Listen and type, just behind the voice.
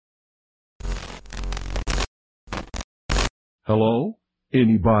Hello?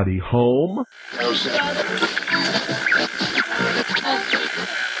 Anybody home?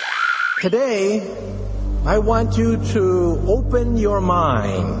 Today, I want you to open your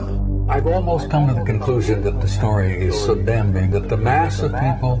mind. I've almost come to the conclusion that the story is so damning that the mass of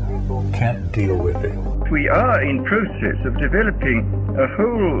people can't deal with it. We are in process of developing a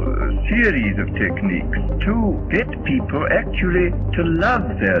whole series of techniques to get people actually to love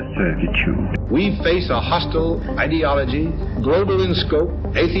their servitude. We face a hostile ideology, global in scope,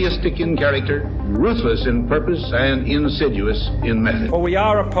 atheistic in character, ruthless in purpose, and insidious in method. For we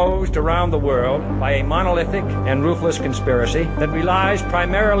are opposed around the world by a monolithic and ruthless conspiracy that relies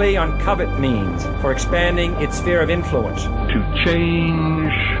primarily on covert means for expanding its sphere of influence. To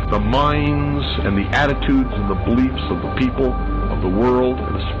change the minds and the attitudes and the beliefs of the people of the world,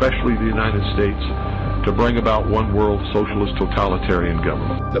 and especially the United States, to bring about one world socialist totalitarian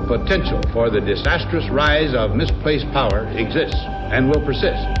government. The potential for the disastrous rise of misplaced power exists and will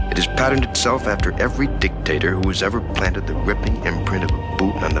persist. It has patterned itself after every dictator who has ever planted the ripping imprint of a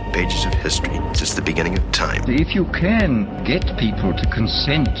boot on the pages of history since the beginning of time. If you can get people to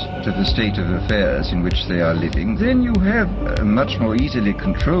consent to the state of affairs in which they are living, then you have a much more easily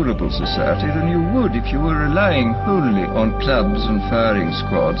controllable society than you would if you were relying wholly on clubs and firing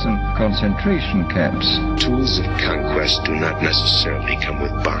squads and concentration camps. Tools of conquest do not necessarily come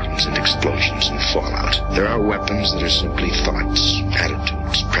with bombs and explosions and fallout. There are weapons that are simply thoughts,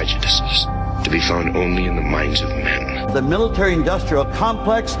 attitudes, prejudices, to be found only in the minds of men. The military-industrial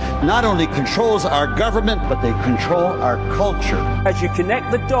complex not only controls our government, but they control our culture. As you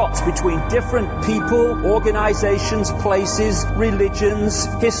connect the dots between different people, organizations, places, religions,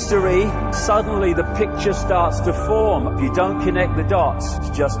 history, suddenly the picture starts to form. If you don't connect the dots,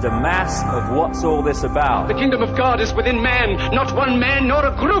 it's just a mass of what's all this about. The kingdom of God is within man, not one man nor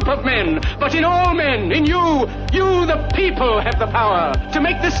a group of men, but in all men, in you. You, the people, have the power to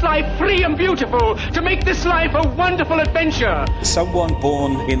make this life free and beautiful, to make this life a wonderful adventure. Someone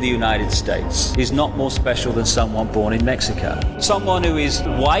born in the United States is not more special than someone born in Mexico. Someone who is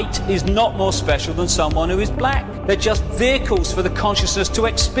white is not more special than someone who is black. They're just vehicles for the consciousness to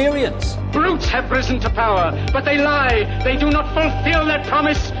experience. Brutes have risen to power, but they lie. They do not fulfill that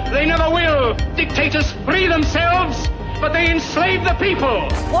promise. They never will. Dictators free themselves, but they enslave the people.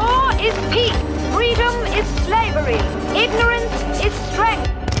 War is peace. Freedom is slavery. Ignorance is strength.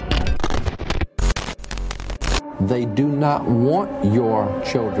 They do not want your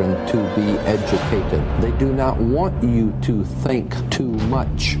children to be educated. They do not want you to think too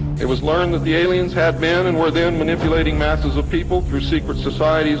much. It was learned that the aliens had been and were then manipulating masses of people through secret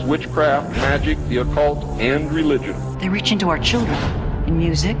societies, witchcraft, magic, the occult, and religion. They reach into our children in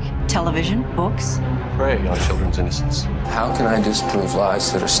music, television, books. Prey on children's innocence. How can I disprove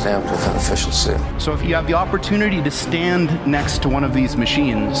lies that are stamped with an official seal? So if you have the opportunity to stand next to one of these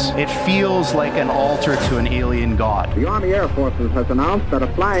machines, it feels like an altar to an alien god. The Army Air Forces has announced that a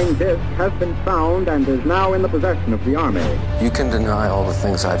flying disc has been found and is now in the possession of the Army. You can deny all the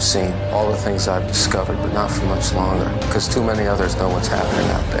things I've seen, all the things I've discovered, but not for much longer, because too many others know what's happening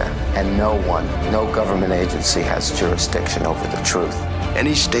out there. And no one, no government agency has jurisdiction over the truth.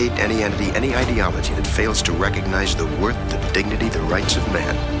 Any state, any entity, any ideology that fails to recognize the worth, the dignity, the rights of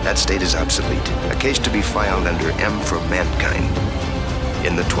man, that state is obsolete. A case to be filed under M for Mankind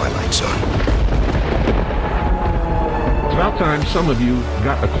in the Twilight Zone. It's about time some of you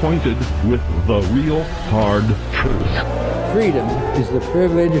got acquainted with the real hard truth. Freedom is the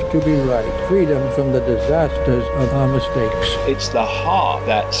privilege to be right. Freedom from the disasters of our mistakes. It's the heart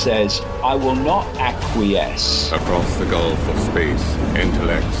that says, I will not acquiesce. Across the gulf of space,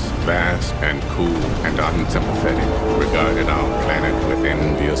 intellects, vast and cool and unsympathetic, regarded our planet with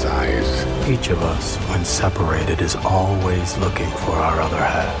envious eyes. Each of us, when separated, is always looking for our other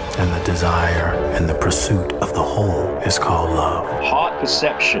half. And the desire and the pursuit of the whole is called love. Heart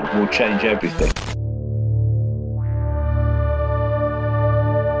perception will change everything.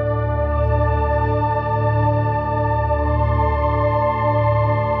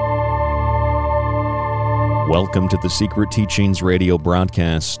 Welcome to the Secret Teachings radio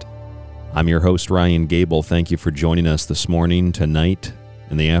broadcast. I'm your host, Ryan Gable. Thank you for joining us this morning, tonight,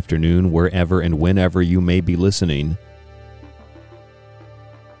 in the afternoon, wherever and whenever you may be listening.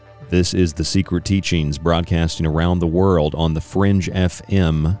 This is the Secret Teachings broadcasting around the world on the Fringe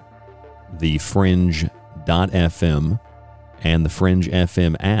FM, the Fringe.fm, and the Fringe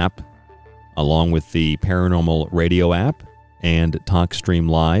FM app, along with the Paranormal Radio app and TalkStream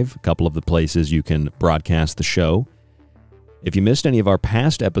Live, a couple of the places you can broadcast the show. If you missed any of our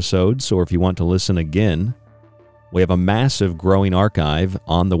past episodes, or if you want to listen again, We have a massive growing archive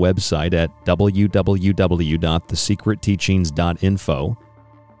on the website at www.thesecretteachings.info.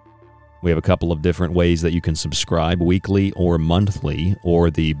 We have a couple of different ways that you can subscribe, weekly or monthly,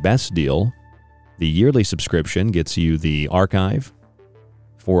 or the best deal, the yearly subscription gets you the archive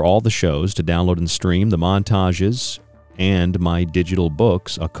for all the shows to download and stream, the montages, and my digital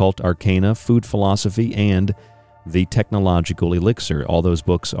books, Occult Arcana, Food Philosophy, and The Technological Elixir. All those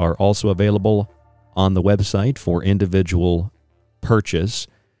books are also available on the website for individual purchase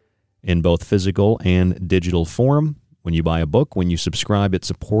in both physical and digital form. When you buy a book, when you subscribe, it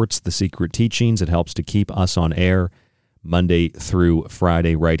supports The Secret Teachings. It helps to keep us on air Monday through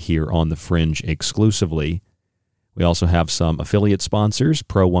Friday right here on The Fringe exclusively. We also have some affiliate sponsors,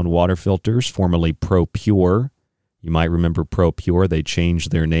 Pro One Water Filters, formerly Pro Pure. You might remember Pro Pure. They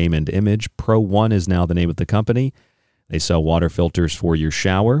changed their name and image. Pro One is now the name of the company. They sell water filters for your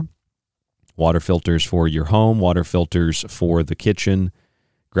shower, water filters for your home, water filters for the kitchen,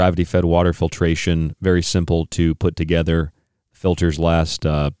 gravity-fed water filtration, very simple to put together. Filters last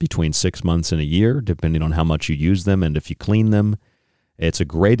between 6 months and a year, depending on how much you use them and if you clean them. It's a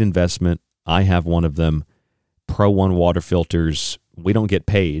great investment. I have one of them. Pro One water filters, we don't get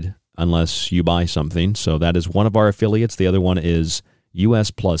paid unless you buy something. So that is one of our affiliates. The other one is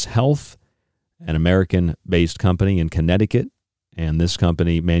US Plus Health, an American-based company in Connecticut. And this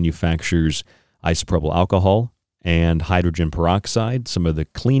company manufactures isopropyl alcohol and hydrogen peroxide, some of the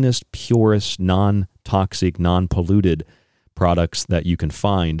cleanest, purest, non-toxic, non-polluted products that you can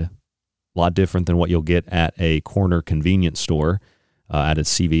find. A lot different than what you'll get at a corner convenience store, at a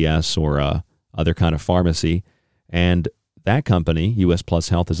CVS or other kind of pharmacy. And that company, US Plus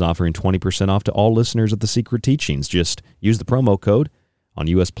Health, is offering 20% off to all listeners of The Secret Teachings. Just use the promo code on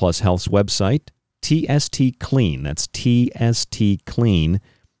US Plus Health's website, TST Clean. That's TST Clean.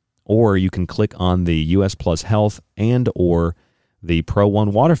 Or you can click on the US Plus Health and or the Pro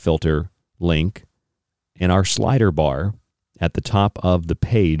One water filter link in our slider bar at the top of the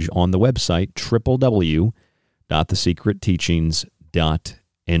page on the website,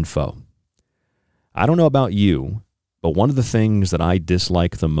 www.thesecretteachings.info. I don't know about you, but one of the things that I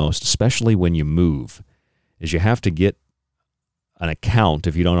dislike the most, especially when you move, is you have to get an account,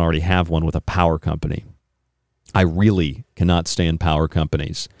 if you don't already have one, with a power company. I really cannot stand power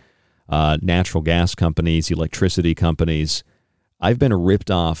companies. Natural gas companies, electricity companies. I've been ripped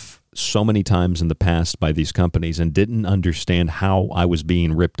off so many times in the past by these companies and didn't understand how I was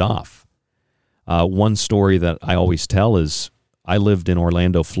being ripped off. One story that I always tell is I lived in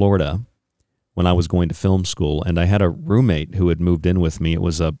Orlando, Florida when I was going to film school, and I had a roommate who had moved in with me. It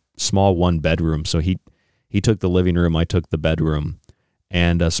was a small one-bedroom, so he took the living room, I took the bedroom,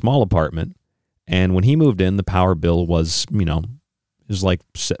 and a small apartment. And when he moved in, the power bill was, it was like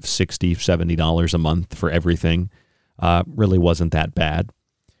 $60, $70 a month for everything. Really wasn't that bad.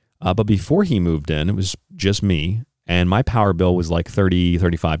 But before he moved in, it was just me, and my power bill was like $30,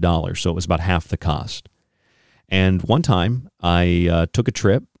 $35, so it was about half the cost. And one time, I took a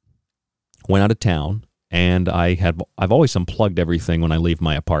trip, went out of town, and I've always unplugged everything when I leave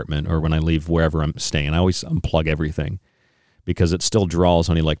my apartment or when I leave wherever I'm staying. I always unplug everything because it still draws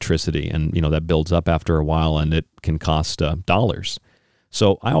on electricity, and that builds up after a while, and it can cost dollars.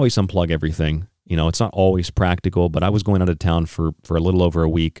 So I always unplug everything. It's not always practical, but I was going out of town for a little over a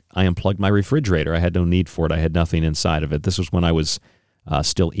week. I unplugged my refrigerator. I had no need for it. I had nothing inside of it. This was when I was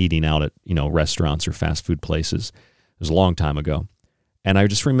still eating out at, restaurants or fast food places. It was a long time ago. And I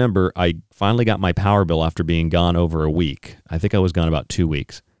just remember I finally got my power bill after being gone over a week. I think I was gone about 2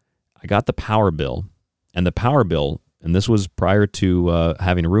 weeks. I got the power bill, and this was prior to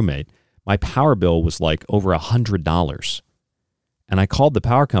having a roommate, my power bill was like over $100. And I called the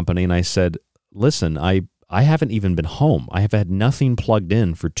power company and I said, listen, I haven't even been home. I have had nothing plugged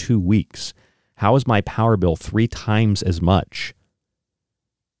in for 2 weeks. How is my power bill 3 times as much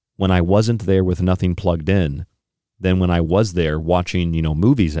when I wasn't there with nothing plugged in than when I was there watching,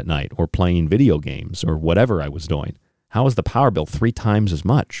 movies at night or playing video games or whatever I was doing? How is the power bill 3 times as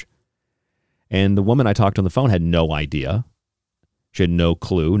much? And the woman I talked on the phone had no idea. She had no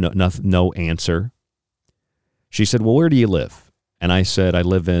clue, no answer. She said, well, where do you live? And I said, I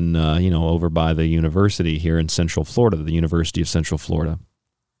live in, over by the university here in Central Florida, the University of Central Florida.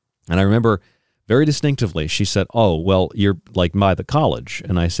 And I remember very distinctively, she said, oh, well, you're like by the college.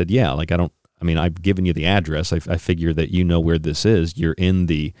 And I said, yeah, I've given you the address. I figure that you know where this is. You're in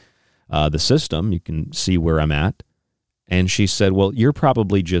the system. You can see where I'm at. And she said, well, you're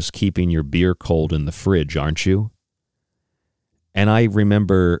probably just keeping your beer cold in the fridge, aren't you? And I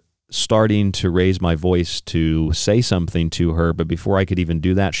remember starting to raise my voice to say something to her, but before I could even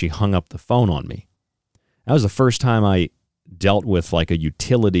do that, she hung up the phone on me. That was the first time I dealt with like a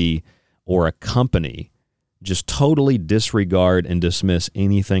utility or a company just totally disregard and dismiss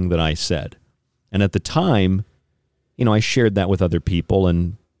anything that I said. And at the time, you know, I shared that with other people,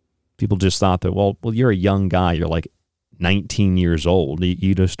 and people just thought that, well, you're a young guy. You're like 19 years old.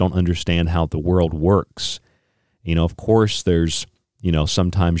 You just don't understand how the world works. You know, of course, there's, you know,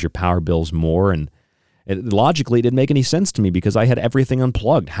 sometimes your power bill's more, and logically it didn't make any sense to me because I had everything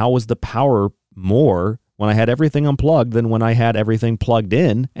unplugged. How was the power more when I had everything unplugged than when I had everything plugged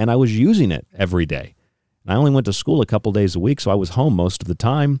in and I was using it every day? And I only went to school a couple days a week, so I was home most of the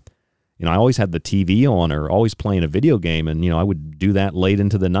time. You know, I always had the TV on or always playing a video game, and, you know, I would do that late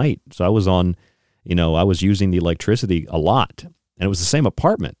into the night. So I was on, you know, I was using the electricity a lot. And it was the same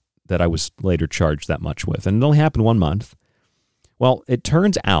apartment that I was later charged that much with. And it only happened 1 month. Well, it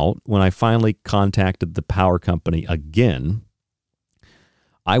turns out when I finally contacted the power company again,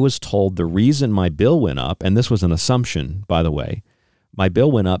 I was told the reason my bill went up, and this was an assumption, by the way, my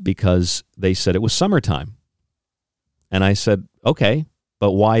bill went up because they said it was summertime. And I said, okay,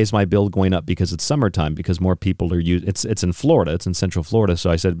 but why is my bill going up because it's summertime? Because more people are using, it's in Florida, it's in Central Florida.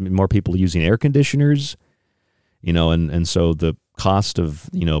 So I said more people are using air conditioners, you know, and so the cost of,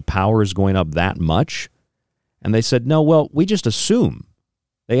 you know, power is going up that much. And they said, no, well, we just assume.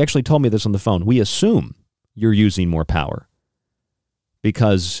 They actually told me this on the phone. We assume you're using more power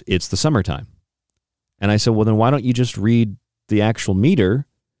because it's the summertime. And I said, well, then why don't you just read the actual meter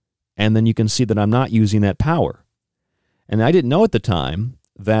and then you can see that I'm not using that power. And I didn't know at the time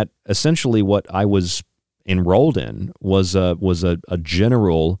that essentially what I was enrolled in was a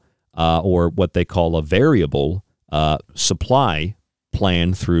general or what they call a variable supply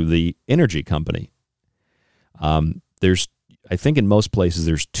plan through the energy company. There's, I think in most places,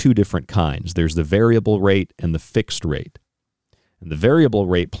 there's two different kinds. There's the variable rate and the fixed rate. And the variable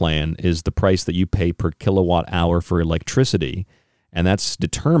rate plan is the price that you pay per kilowatt hour for electricity, and that's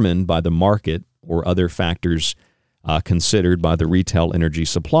determined by the market or other factors considered by the retail energy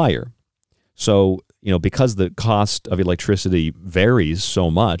supplier. So, you know, because the cost of electricity varies so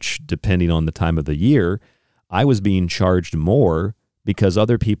much depending on the time of the year, I was being charged more because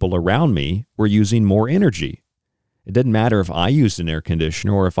other people around me were using more energy. It didn't matter if I used an air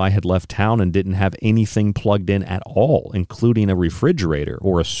conditioner or if I had left town and didn't have anything plugged in at all, including a refrigerator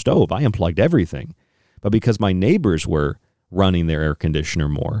or a stove. I unplugged everything. But because my neighbors were running their air conditioner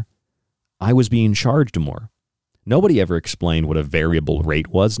more, I was being charged more. Nobody ever explained what a variable rate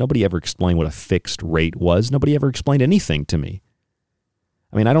was. Nobody ever explained what a fixed rate was. Nobody ever explained anything to me.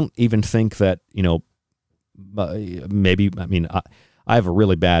 I mean, I don't even think that, you know, maybe, I mean, I have a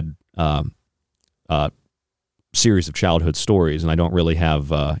really bad series of childhood stories, and I don't really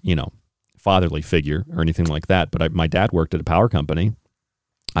have, you know, fatherly figure or anything like that. But my dad worked at a power company.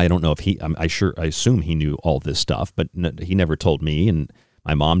 I don't know if I assume he knew all this stuff, but he never told me, and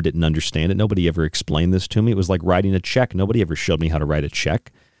my mom didn't understand it. Nobody ever explained this to me. It was like writing a check. Nobody ever showed me how to write a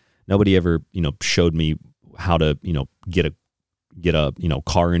check. Nobody ever, you know, showed me how to, you know, get a, you know,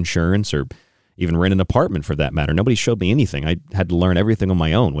 car insurance or even rent an apartment for that matter. Nobody showed me anything. I had to learn everything on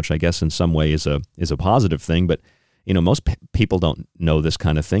my own, which I guess in some way is a positive thing. But, you know, most people don't know this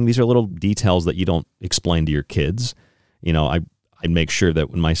kind of thing. These are little details that you don't explain to your kids. You know, I'd make sure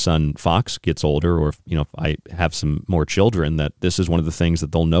that when my son Fox gets older, or, you know, if I have some more children, that this is one of the things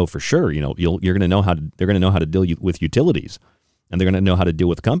that they'll know for sure. You know, you're going to know they're going to know how to deal with utilities, and they're going to know how to deal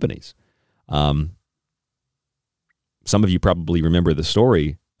with companies. Some of you probably remember the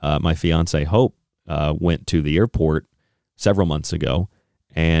story. My fiance Hope went to the airport several months ago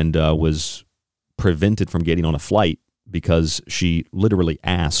and was prevented from getting on a flight because she literally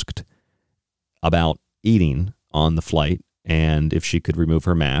asked about eating on the flight and if she could remove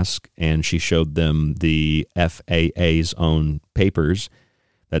her mask, and she showed them the FAA's own papers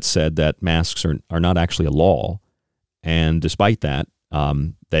that said that masks are not actually a law. And despite that,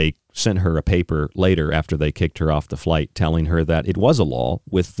 they sent her a paper later after they kicked her off the flight telling her that it was a law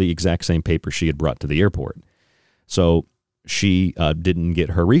with the exact same paper she had brought to the airport. So she didn't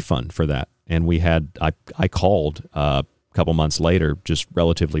get her refund for that. And I called a couple months later, just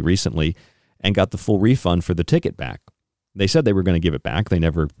relatively recently, and got the full refund for the ticket back. They said they were going to give it back. They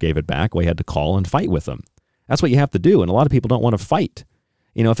never gave it back. We had to call and fight with them. That's what you have to do. And a lot of people don't want to fight.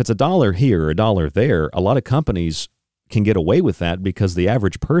 You know, if it's $1 here or $1 there, a lot of companies can get away with that because the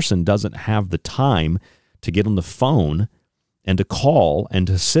average person doesn't have the time to get on the phone and to call and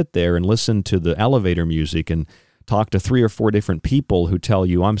to sit there and listen to the elevator music and talk to 3 or 4 different people who tell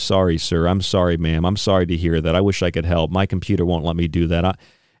you, I'm sorry, sir. I'm sorry, ma'am. I'm sorry to hear that. I wish I could help. My computer won't let me do that.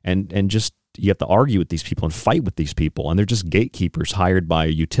 And just to argue with these people and fight with these people, and they're just gatekeepers hired by a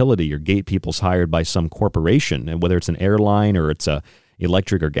utility or gatekeepers hired by some corporation, and whether it's an airline or it's a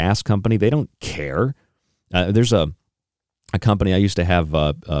electric or gas company, they don't care. There's a company I used to have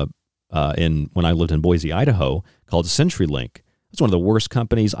when I lived in Boise, Idaho, called CenturyLink. It's one of the worst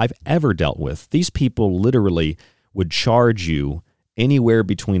companies I've ever dealt with. These people literally would charge you anywhere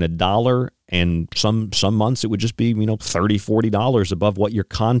between $1 and some months it would just be, $30, $40 above what your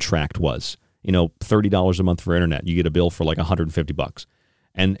contract was. $30 a month for internet. You get a bill for like $150.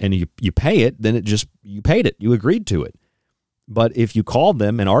 And you pay it, then you paid it. You agreed to it. But if you call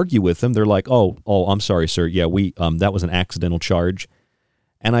them and argue with them, they're like, oh, I'm sorry, sir. Yeah, that was an accidental charge.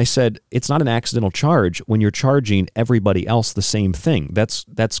 And I said, it's not an accidental charge when you're charging everybody else the same thing.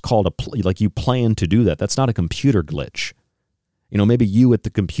 That's called you plan to do that. That's not a computer glitch. Maybe you at the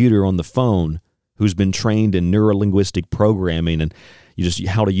computer on the phone who's been trained in neurolinguistic programming and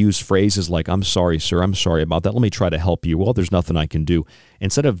how to use phrases like, I'm sorry, sir, I'm sorry about that. Let me try to help you. Well, there's nothing I can do.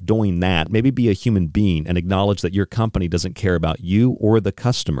 Instead of doing that, maybe be a human being and acknowledge that your company doesn't care about you or the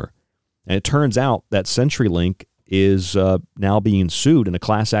customer. And it turns out that CenturyLink is now being sued in a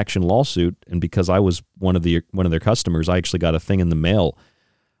class action lawsuit. And because I was one of their customers, I actually got a thing in the mail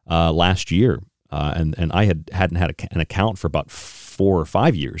last year. And I hadn't had an account for about 4 or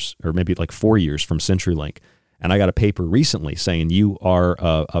 5 years, or maybe like 4 years from CenturyLink. And I got a paper recently saying you are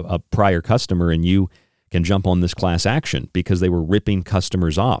a prior customer and you can jump on this class action because they were ripping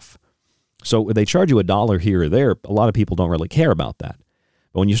customers off. So they charge you $1 here or there. A lot of people don't really care about that.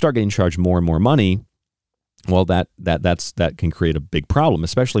 But when you start getting charged more and more money, well, that can create a big problem,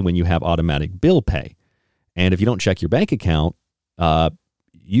 especially when you have automatic bill pay. And if you don't check your bank account,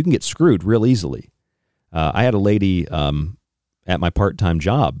 you can get screwed real easily. I had a lady at my part-time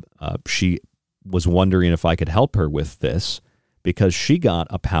job. She was wondering if I could help her with this because she got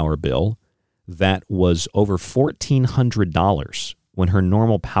a power bill that was over $1,400 when her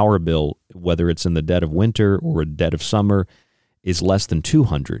normal power bill, whether it's in the dead of winter or dead of summer, is less than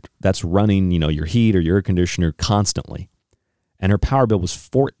 $200. That's running, your heat or your air conditioner constantly. And her power bill was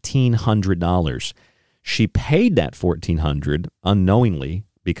 $1,400. She paid that $1,400 unknowingly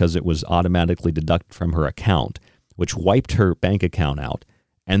because it was automatically deducted from her account, which wiped her bank account out.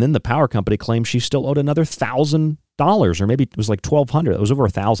 And then the power company claimed she still owed another $1,000, or maybe it was like $1,200. It was over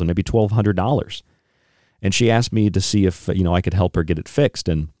 $1,000, maybe $1,200. And she asked me to see if I could help her get it fixed.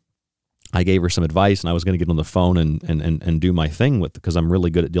 And I gave her some advice, and I was going to get on the phone and do my thing because I'm really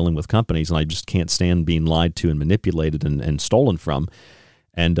good at dealing with companies, and I just can't stand being lied to and manipulated and stolen from.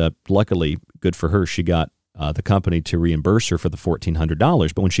 And luckily, good for her, she got the company to reimburse her for the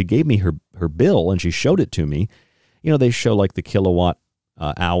 $1,400. But when she gave me her bill and she showed it to me, they show like the kilowatt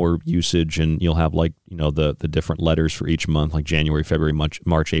hour usage, and you'll have the different letters for each month, like January, February,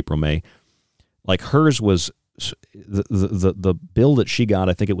 March, April, May. Like hers was the bill that she got,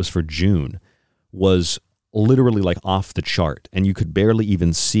 I think it was for June, was literally like off the chart, and you could barely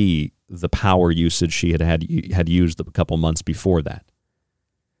even see the power usage she had used a couple months before that.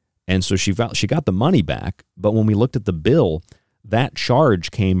 And so she got the money back, but when we looked at the bill, that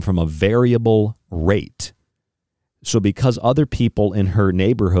charge came from a variable rate. So because other people in her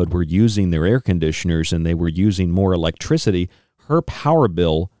neighborhood were using their air conditioners and they were using more electricity, her power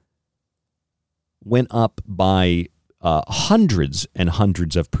bill went up by hundreds and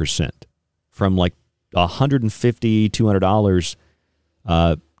hundreds of percent, from like $150, $200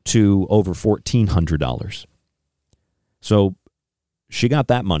 to over $1,400. So she got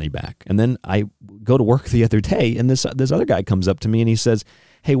that money back. And then I go to work the other day, and this other guy comes up to me and he says,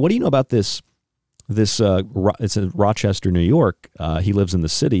 "Hey, what do you know about this it's in Rochester, New York. He lives in the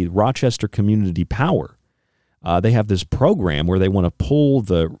city, Rochester Community Power. They have this program where they want to pull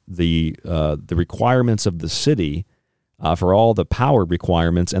the requirements of the city for all the power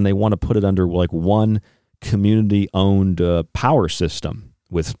requirements, and they want to put it under like one community-owned power system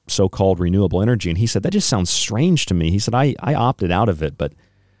with so-called renewable energy." And he said, that just sounds strange to me. He said, I opted out of it, but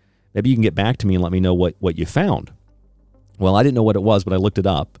maybe you can get back to me and let me know what you found. Well, I didn't know what it was, but I looked it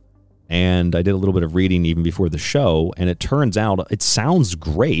up. And I did a little bit of reading even before the show, and it turns out it sounds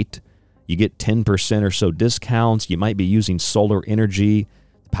great. You get 10% or so discounts. You might be using solar energy.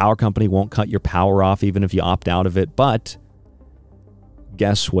 The power company won't cut your power off even if you opt out of it. But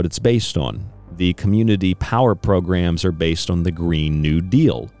guess what it's based on? The community power programs are based on the Green New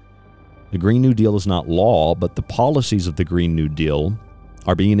Deal. The Green New Deal is not law, but the policies of the Green New Deal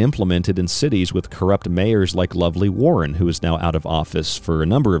are being implemented in cities with corrupt mayors like Lovely Warren, who is now out of office for a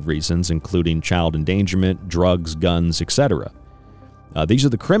number of reasons, including child endangerment, drugs, guns, etc. These are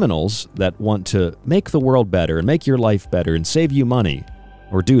the criminals that want to make the world better and make your life better and save you money.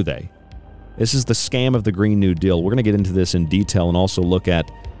 Or do they? This is the scam of the Green New Deal. We're going to get into this in detail and also look at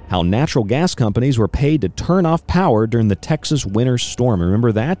how natural gas companies were paid to turn off power during the Texas winter storm.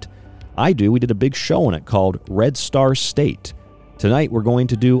 Remember that? I do. We did a big show on it called Red Star State. Tonight, we're going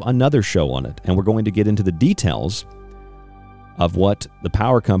to do another show on it, and we're going to get into the details of what the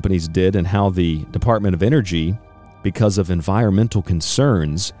power companies did and how the Department of Energy, because of environmental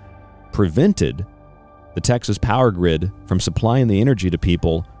concerns, prevented the Texas power grid from supplying the energy to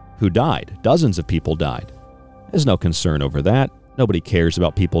people who died. Dozens of people died. There's no concern over that. Nobody cares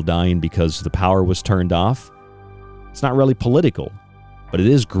about people dying because the power was turned off. It's not really political, but it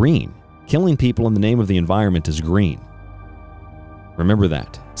is green. Killing people in the name of the environment is green. Remember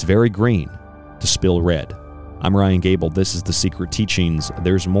that. It's very green to spill red. I'm Ryan Gable. This is The Secret Teachings.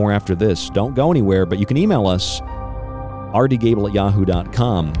 There's more after this. Don't go anywhere, but you can email us,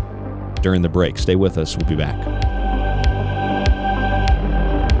 rdgable@yahoo.com, during the break. Stay with us. We'll be back.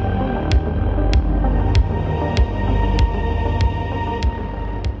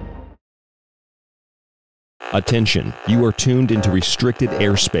 Attention, you are tuned into restricted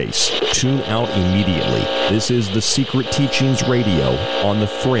airspace. Tune out immediately. This is The Secret Teachings Radio on the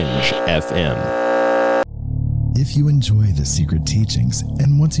Fringe FM. If you enjoy The Secret Teachings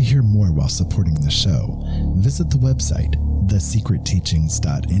and want to hear more while supporting the show, visit the website,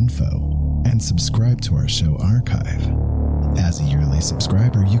 thesecretteachings.info, and subscribe to our show archive. As a yearly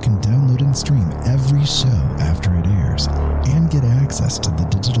subscriber, you can download and stream every show after it airs and get access to the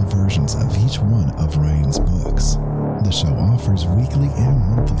digital versions of each one of Ryan's books. The show offers weekly and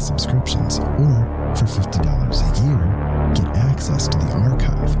monthly subscriptions, or for $50 a year, get access to the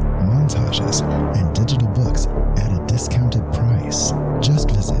archive, montages, and digital books at a discounted price.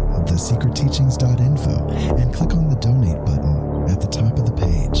 Just visit thesecretteachings.info and click on the donate button at the top of the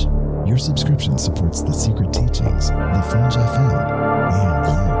page. Your subscription supports The Secret Teachings, The Fringe FM, and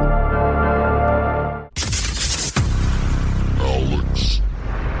you.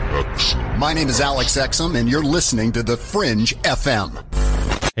 My name is Alex Exum, and you're listening to The Fringe FM.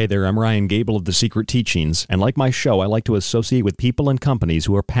 Hey there, I'm Ryan Gable of The Secret Teachings, and like my show, I like to associate with people and companies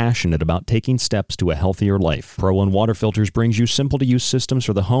who are passionate about taking steps to a healthier life. Pro One Water Filters brings you simple-to-use systems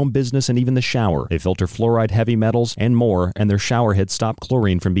for the home, business, and even the shower. They filter fluoride, heavy metals, and more, and their shower heads stop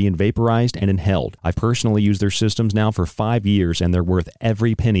chlorine from being vaporized and inhaled. I've personally used their systems now for 5 years, and they're worth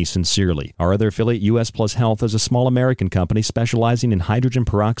every penny sincerely. Our other affiliate, US Plus Health, is a small American company specializing in hydrogen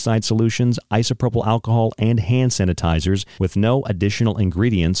peroxide solutions, isopropyl alcohol, and hand sanitizers with no additional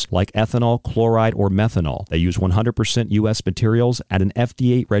ingredients like ethanol, chloride, or methanol. They use 100% U.S. materials at an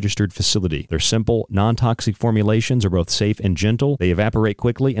FDA-registered facility. Their simple, non-toxic formulations are both safe and gentle. They evaporate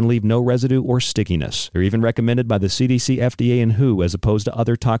quickly and leave no residue or stickiness. They're even recommended by the CDC, FDA, and WHO as opposed to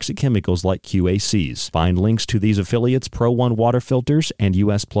other toxic chemicals like QACs. Find links to these affiliates, Pro One Water Filters, and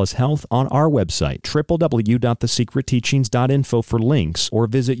US Plus Health on our website, www.thesecretteachings.info for links, or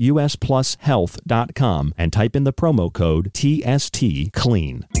visit usplushealth.com and type in the promo code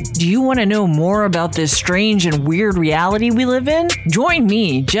TSTCLEAN. Do you want to know more about this strange and weird reality we live in? Join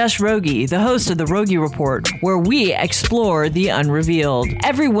me, Jess Rogie, the host of The Rogie Report, where we explore the unrevealed.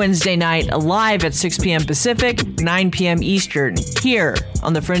 Every Wednesday night, live at 6 p.m. Pacific, 9 p.m. Eastern, here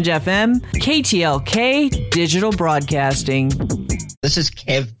on the Fringe FM, KTLK Digital Broadcasting. This is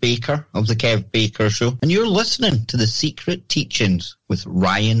Kev Baker of The Kev Baker Show, and you're listening to The Secret Teachings with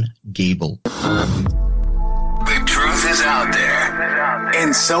Ryan Gable. The truth is out there,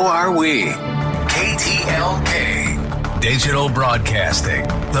 and so are we. KTLK, Digital Broadcasting,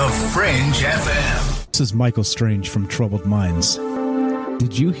 The Fringe FM. This is Michael Strange from Troubled Minds.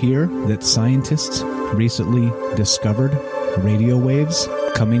 Did you hear that scientists recently discovered radio waves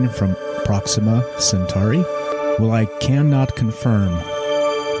coming from Proxima Centauri? Well, I cannot confirm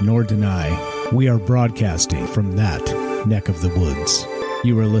nor deny. We are broadcasting from that neck of the woods.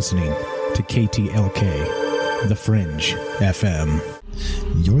 You are listening to KTLK. The Fringe FM.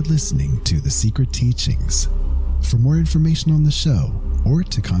 You're listening to The Secret Teachings. For more information on the show or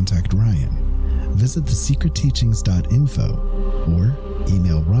to contact Ryan, visit thesecretteachings.info or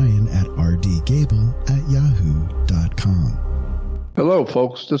email Ryan at rdgable@yahoo.com. Hello,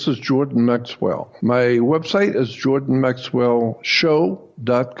 folks. This is Jordan Maxwell. My website is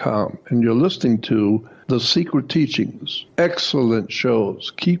jordanmaxwellshow.com, and you're listening to The Secret Teachings. Excellent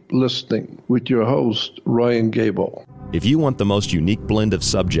shows. Keep listening with your host, Ryan Gable. If you want the most unique blend of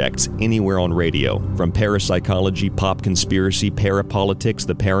subjects anywhere on radio, from parapsychology, pop conspiracy, parapolitics,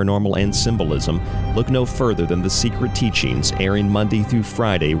 the paranormal, and symbolism, look no further than The Secret Teachings, airing Monday through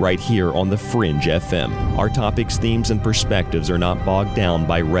Friday right here on The Fringe FM. Our topics, themes, and perspectives are not bogged down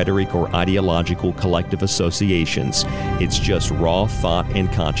by rhetoric or ideological collective associations. It's just raw thought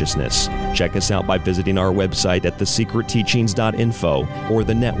and consciousness. Check us out by visiting our website at thesecretteachings.info or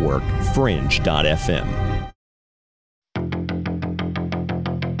the network fringe.fm.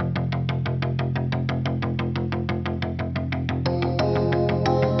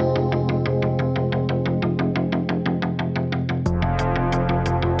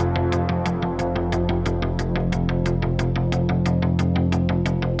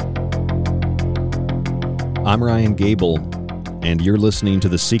 I'm Ryan Gable, and you're listening to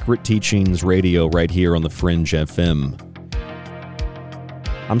The Secret Teachings Radio right here on the Fringe FM.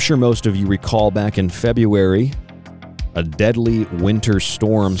 I'm sure most of you recall back in February, a deadly winter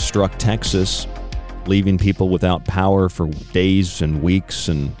storm struck Texas, leaving people without power for days and weeks,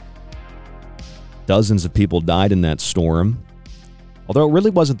 and dozens of people died in that storm. Although it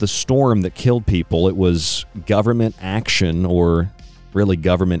really wasn't the storm that killed people, it was government action, or really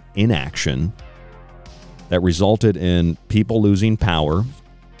government inaction, that resulted in people losing power.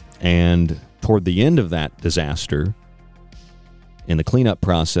 And toward the end of that disaster, in the cleanup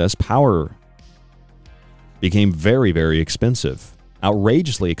process, power became very, very expensive,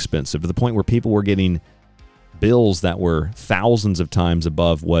 outrageously expensive, to the point where people were getting bills that were thousands of times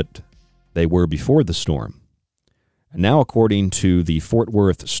above what they were before the storm. And now, according to the Fort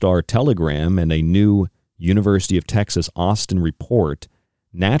Worth Star-Telegram and a new University of Texas Austin report,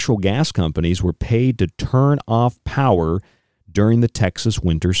 natural gas companies were paid to turn off power during the Texas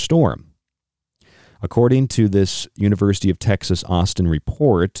winter storm. According to this University of Texas Austin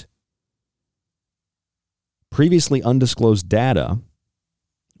report, previously undisclosed data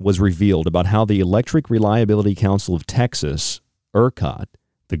was revealed about how the Electric Reliability Council of Texas, ERCOT,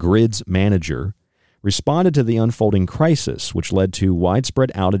 the grid's manager, responded to the unfolding crisis, which led to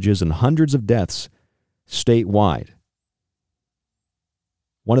widespread outages and hundreds of deaths statewide.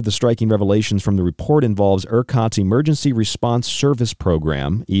 One of the striking revelations from the report involves ERCOT's Emergency Response Service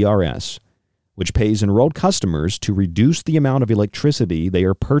Program, ERS, which pays enrolled customers to reduce the amount of electricity they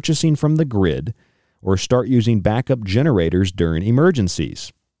are purchasing from the grid or start using backup generators during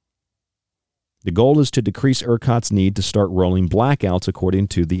emergencies. The goal is to decrease ERCOT's need to start rolling blackouts, according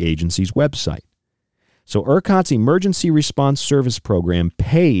to the agency's website. So ERCOT's Emergency Response Service Program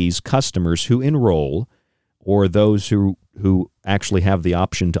pays customers who enroll, or those who actually have the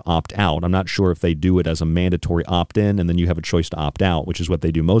option to opt out. I'm not sure if they do it as a mandatory opt-in and then you have a choice to opt out, which is what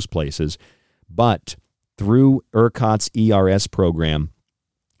they do most places. But through ERCOT's ERS program,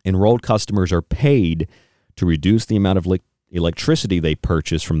 enrolled customers are paid to reduce the amount of electricity they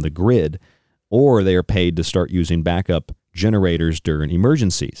purchase from the grid, or they are paid to start using backup generators during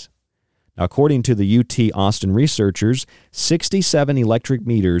emergencies. Now, according to the UT Austin researchers, 67 electric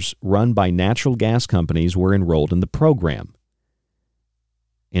meters run by natural gas companies were enrolled in the program.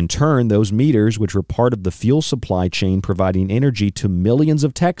 In turn, those meters, which were part of the fuel supply chain providing energy to millions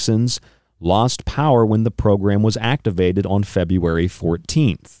of Texans, lost power when the program was activated on February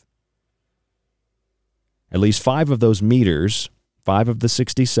 14th. At least 5 of those meters, 5 of the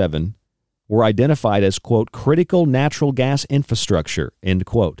 67, were identified as, quote, critical natural gas infrastructure, end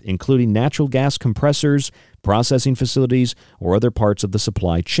quote, including natural gas compressors, processing facilities, or other parts of the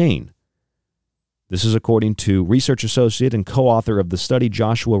supply chain. This is according to research associate and co-author of the study,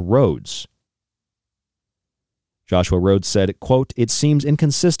 Joshua Rhodes. Joshua Rhodes said, quote, it seems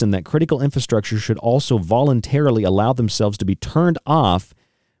inconsistent that critical infrastructure should also voluntarily allow themselves to be turned off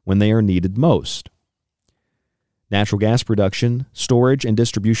when they are needed most. Natural gas production, storage, and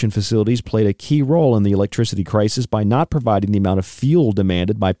distribution facilities played a key role in the electricity crisis by not providing the amount of fuel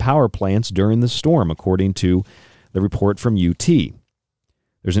demanded by power plants during the storm, according to the report from UT.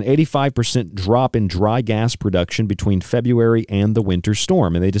 There's an 85% drop in dry gas production between February and the winter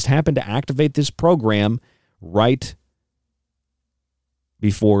storm, and they just happened to activate this program right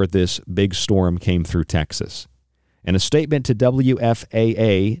before this big storm came through Texas. In a statement to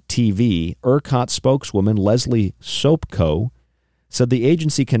WFAA-TV, ERCOT spokeswoman Leslie Sopko said the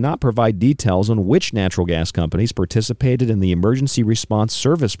agency cannot provide details on which natural gas companies participated in the Emergency Response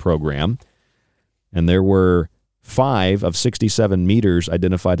Service Program, and there were 5 of 67 meters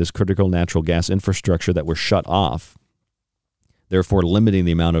identified as critical natural gas infrastructure that were shut off, therefore limiting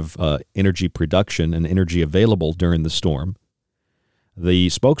the amount of energy production and energy available during the storm. The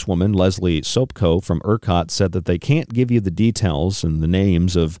spokeswoman, Leslie Sopko from ERCOT, said that they can't give you the details and the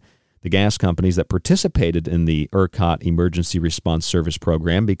names of the gas companies that participated in the ERCOT Emergency Response Service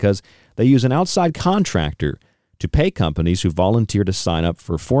Program because they use an outside contractor to pay companies who volunteer to sign up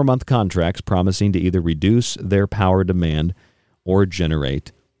for 4-month contracts promising to either reduce their power demand or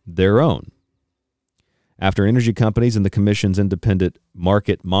generate their own. After energy companies and the Commission's independent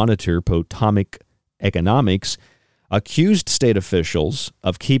market monitor, Potomac Economics, accused state officials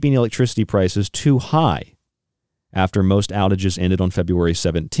of keeping electricity prices too high after most outages ended on February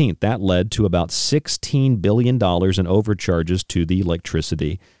 17th. That led to about $16 billion in overcharges to the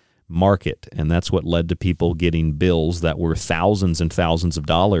electricity market. And that's what led to people getting bills that were thousands and thousands of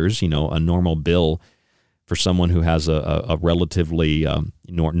dollars. A normal bill for someone who has a relatively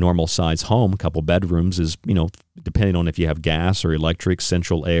normal size home, a couple bedrooms, is, depending on if you have gas or electric,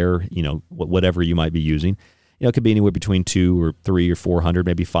 central air, whatever you might be using. It could be anywhere between $200 or $300 or $400,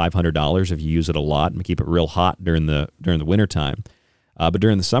 maybe $500 if you use it a lot and keep it real hot during the wintertime. But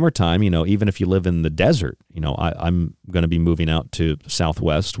during the summertime, even if you live in the desert, I'm going to be moving out to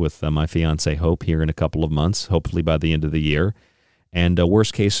Southwest with my fiance Hope here in a couple of months, hopefully by the end of the year. And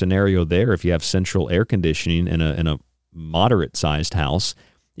worst case scenario there, if you have central air conditioning in a moderate sized house,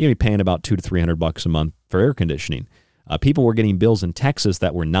 you're going to be paying about $200 to $300 a month for air conditioning. People were getting bills in Texas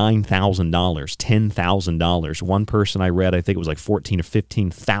that were $9,000, $10,000. One person I read, I think it was like $14,000 or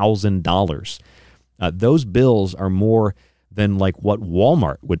 $15,000. Those bills are more than like what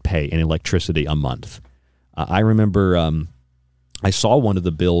Walmart would pay in electricity a month. I remember I saw one of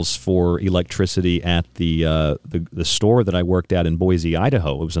the bills for electricity at the store that I worked at in Boise,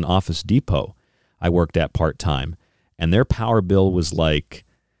 Idaho. It was an Office Depot I worked at part-time, and their power bill was like,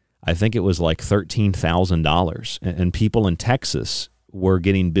 I think it was like $13,000, and people in Texas were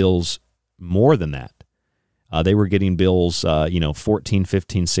getting bills more than that. They were getting bills, $14,000,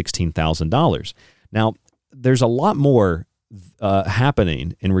 $15,000, $16,000. Now, there's a lot more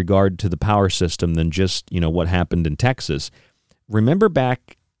happening in regard to the power system than just, what happened in Texas. Remember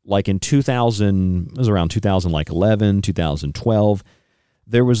back like in 2000, it was around 2011, 2012,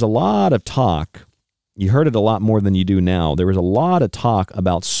 there was a lot of talk. You heard it a lot more than you do now. There was a lot of talk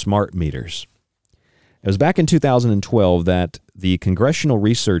about smart meters. It was back in 2012 that the Congressional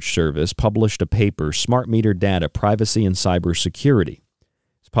Research Service published a paper, Smart Meter Data, Privacy and Cybersecurity.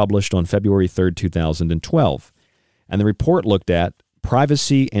 It's published on February 3rd, 2012. And the report looked at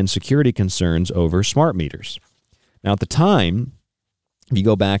privacy and security concerns over smart meters. Now, at the time, if you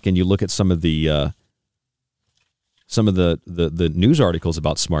go back and you look at some of the news articles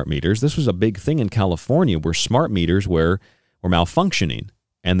about smart meters, this was a big thing in California where smart meters were malfunctioning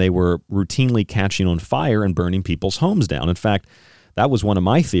and they were routinely catching on fire and burning people's homes down. In fact, that was one of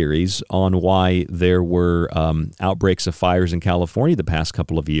my theories on why there were outbreaks of fires in California the past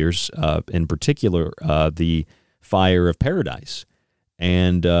couple of years, in particular the fire of Paradise.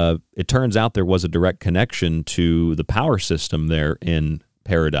 And it turns out there was a direct connection to the power system there in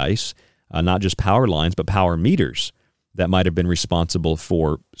Paradise, not just power lines, but power meters that might have been responsible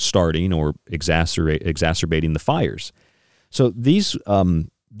for starting or exacerbating the fires. So these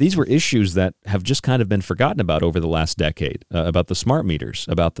were issues that have just kind of been forgotten about over the last decade, about the smart meters,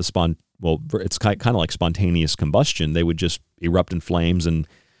 about the it's kind of like spontaneous combustion. They would just erupt in flames and,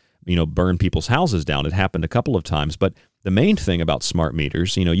 burn people's houses down. It happened a couple of times. But the main thing about smart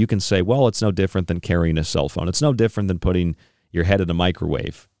meters, you can say, well, it's no different than carrying a cell phone. It's no different than putting your head in a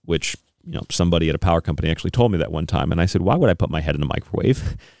microwave, which somebody at a power company actually told me that one time. And I said, why would I put my head in a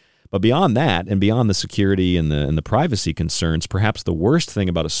microwave? But beyond that, and beyond the security and the privacy concerns, perhaps the worst thing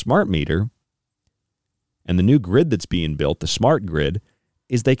about a smart meter and the new grid that's being built, the smart grid,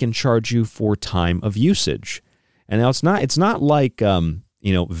 is they can charge you for time of usage. And now it's not like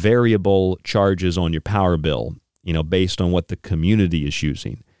variable charges on your power bill, based on what the community is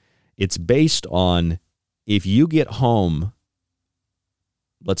using. It's based on if you get home,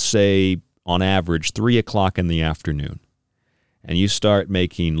 let's say on average 3 o'clock in the afternoon, and you start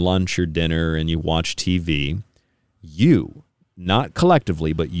making lunch or dinner and you watch TV, you, not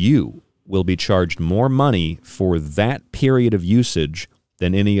collectively, but you will be charged more money for that period of usage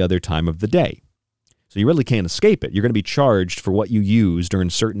than any other time of the day. So you really can't escape it. You're going to be charged for what you use during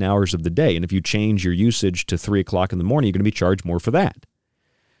certain hours of the day. And if you change your usage to 3 o'clock in the morning, you're going to be charged more for that.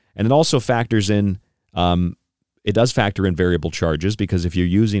 And it also factors in, it does factor in variable charges, because if you're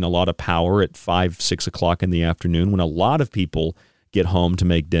using a lot of power at 5, 6 o'clock in the afternoon, when a lot of people get home to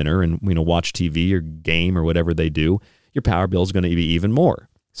make dinner and watch TV or game or whatever they do, your power bill is going to be even more.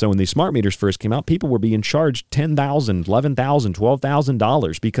 So when these smart meters first came out, people were being charged $10,000, $11,000,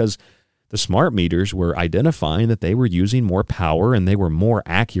 $12,000 because the smart meters were identifying that they were using more power and they were more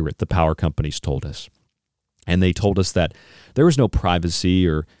accurate, the power companies told us. And they told us that there was no privacy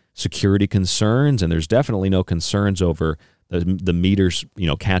or security concerns, and there's definitely no concerns over the meters,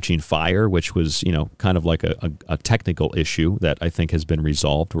 catching fire, which was, kind of like a technical issue that I think has been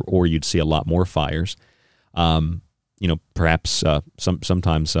resolved, or you'd see a lot more fires. Perhaps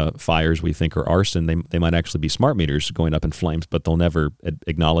sometimes fires we think are arson, they might actually be smart meters going up in flames, but they'll never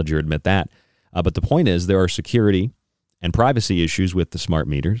acknowledge or admit that. But the point is, there are security and privacy issues with the smart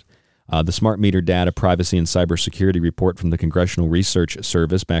meters. The Smart Meter Data Privacy and Cybersecurity Report from the Congressional Research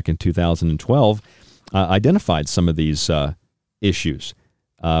Service back in 2012 identified some of these issues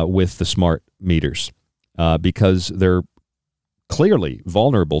with the smart meters because they're clearly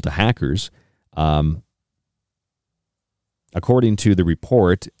vulnerable to hackers. According to the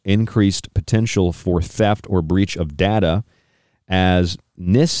report, increased potential for theft or breach of data, as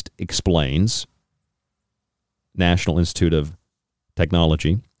NIST explains, National Institute of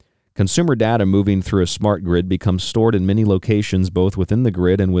Technology. Consumer data moving through a smart grid becomes stored in many locations, both within the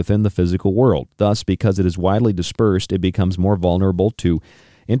grid and within the physical world. Thus, because it is widely dispersed, it becomes more vulnerable to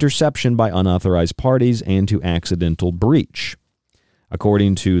interception by unauthorized parties and to accidental breach.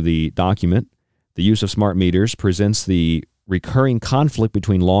 According to the document, the use of smart meters presents the recurring conflict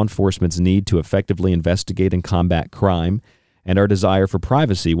between law enforcement's need to effectively investigate and combat crime and our desire for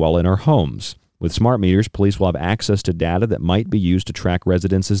privacy while in our homes. With smart meters, police will have access to data that might be used to track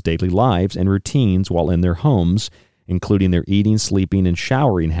residents' daily lives and routines while in their homes, including their eating, sleeping, and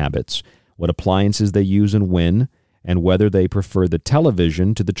showering habits, what appliances they use and when, and whether they prefer the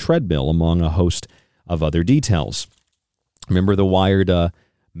television to the treadmill, among a host of other details. Remember the Wired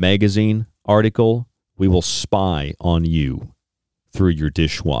magazine article? We will spy on you through your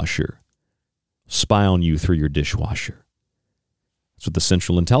dishwasher. Spy on you through your dishwasher. That's what the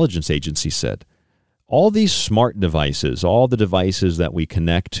Central Intelligence Agency said. All these smart devices, all the devices that we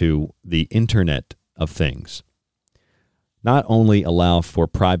connect to the Internet of Things, not only allow for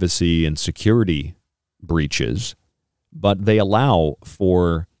privacy and security breaches, but they allow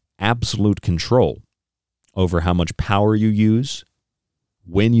for absolute control over how much power you use,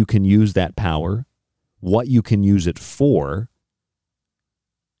 when you can use that power, what you can use it for,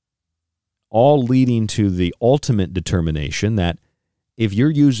 all leading to the ultimate determination that if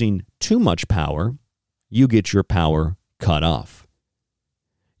you're using too much power, you get your power cut off.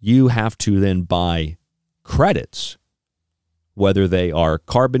 You have to then buy credits, whether they are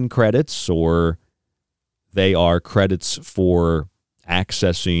carbon credits or they are credits for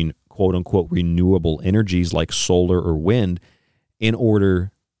accessing quote-unquote renewable energies like solar or wind in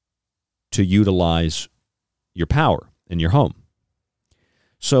order to utilize your power in your home.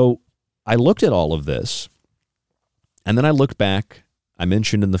 So I looked at all of this, and then I looked back. I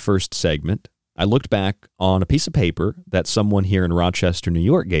mentioned in the first segment, I looked back on a piece of paper that someone here in Rochester, New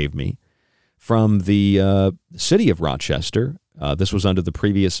York gave me from the city of Rochester. This was under the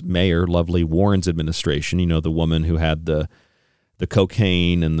previous mayor, Lovely Warren's administration. The woman who had the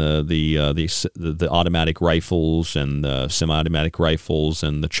cocaine and the automatic rifles and the semi-automatic rifles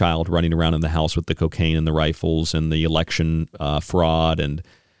and the child running around in the house with the cocaine and the rifles and the election fraud and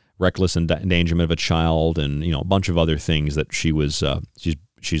reckless endangerment of a child and a bunch of other things that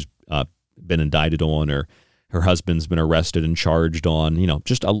she's been indicted on, or her husband's been arrested and charged on.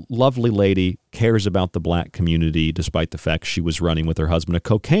 Just a lovely lady, cares about the black community despite the fact she was running with her husband a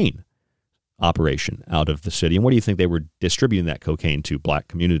cocaine operation out of the city. And what do you think they were distributing that cocaine to? Black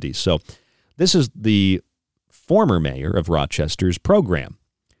communities. So this is the former mayor of Rochester's program.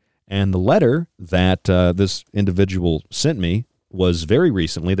 And the letter that this individual sent me was very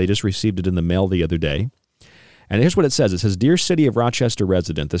recently. They just received it in the mail the other day. And here's what it says. It says, "Dear City of Rochester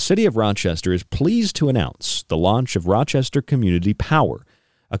resident, the City of Rochester is pleased to announce the launch of Rochester Community Power,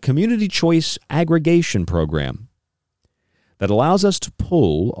 a community choice aggregation program that allows us to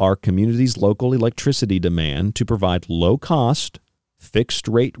pool our community's local electricity demand to provide low-cost,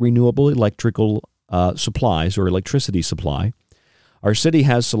 fixed-rate renewable electrical supplies or electricity supply. Our city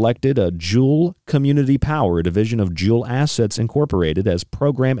has selected a Joule Community Power, a division of Joule Assets Incorporated, as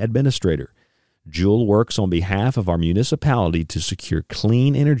program administrator. Joule works on behalf of our municipality to secure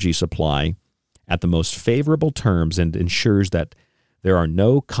clean energy supply at the most favorable terms and ensures that there are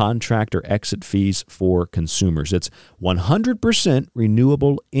no contract or exit fees for consumers. It's 100%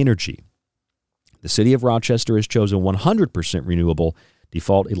 renewable energy. The City of Rochester has chosen 100% renewable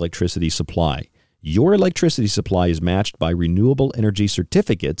default electricity supply. Your electricity supply is matched by renewable energy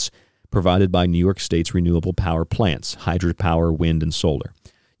certificates provided by New York State's renewable power plants, hydropower, wind, and solar.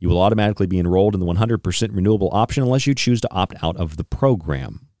 You will automatically be enrolled in the 100% renewable option unless you choose to opt out of the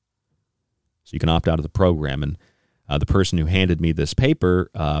program. So you can opt out of the program. And the person who handed me this paper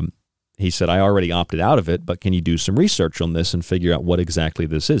he said, I already opted out of it, but can you do some research on this and figure out what exactly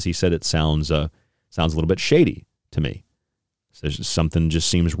this is? He said it sounds a little bit shady to me. So something just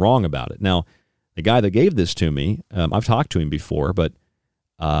seems wrong about it. Now, the guy that gave this to me, I've talked to him before, but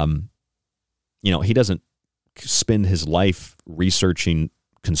he doesn't spend his life researching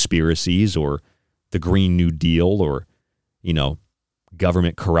conspiracies or the Green New Deal or,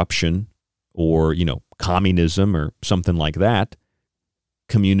 government corruption or, communism or something like that,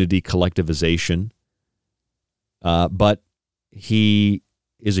 community collectivization. But he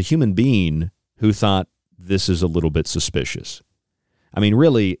is a human being who thought this is a little bit suspicious. I mean,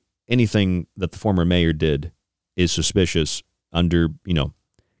 really, anything that the former mayor did is suspicious under,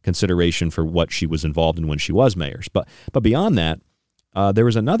 consideration for what she was involved in when she was mayor. But beyond that, there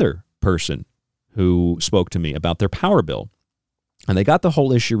was another person who spoke to me about their power bill. And they got the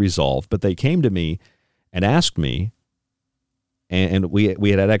whole issue resolved, but they came to me and asked me, and we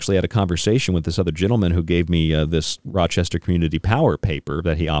had actually had a conversation with this other gentleman who gave me this Rochester Community Power paper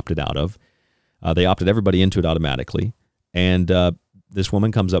that he opted out of. They opted everybody into it automatically. And this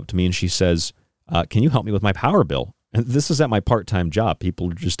woman comes up to me and she says, can you help me with my power bill? And this is at my part-time job.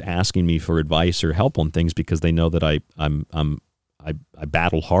 People are just asking me for advice or help on things because they know that I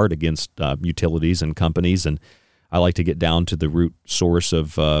battle hard against utilities and companies, and I like to get down to the root source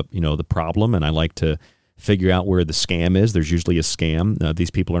of the problem, and I like to figure out where the scam is. There's usually a scam.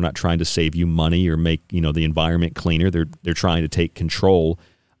 These people are not trying to save you money or make the environment cleaner. They're trying to take control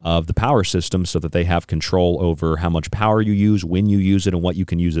of the power system so that they have control over how much power you use, when you use it, and what you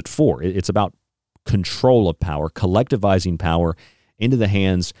can use it for. It's about control of power, collectivizing power into the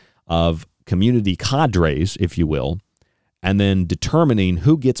hands of community cadres, if you will, and then determining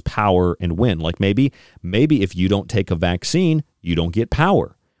who gets power and when. Like maybe if you don't take a vaccine, you don't get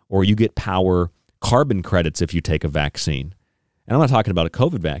power, or you get power carbon credits if you take a vaccine. And I'm not talking about a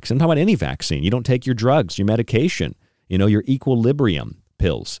COVID vaccine. I'm talking about any vaccine. You don't take your drugs, your medication, your equilibrium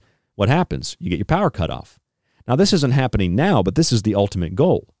pills. What happens? You get your power cut off. Now, this isn't happening now, but this is the ultimate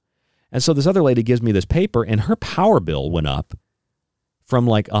goal. And so this other lady gives me this paper, and her power bill went up from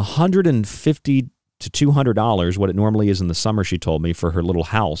like $150 to $200, what it normally is in the summer, she told me, for her little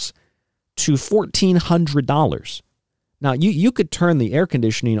house, to $1,400. Now, you could turn the air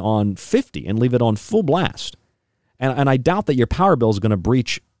conditioning on 50 and leave it on full blast. And I doubt that your power bill is going to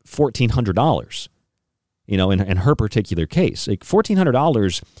breach $1,400, in her particular case. Like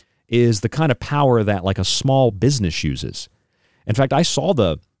 $1,400 is the kind of power that like a small business uses. In fact, I saw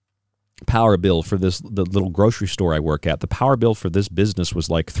the power bill for the little grocery store I work at. The power bill for this business was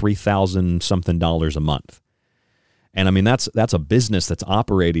like $3,000 something a month. And I mean, that's a business that's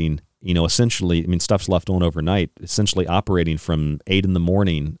operating, essentially, stuff's left on overnight, essentially operating from 8 in the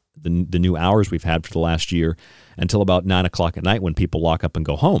morning, the new hours we've had for the last year, until about 9 o'clock at night when people lock up and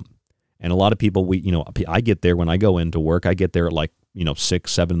go home. And a lot of people, I get there when I go into work, I get there at like,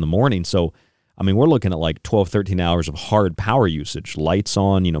 6, 7 in the morning. So, we're looking at like 12, 13 hours of hard power usage, lights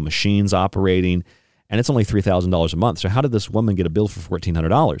on, machines operating, and it's only $3,000 a month. So how did this woman get a bill for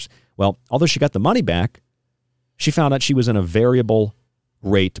 $1,400? Well, although she got the money back, she found out she was in a variable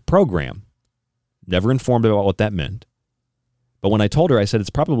rate program. Never informed about what that meant. But when I told her, I said, it's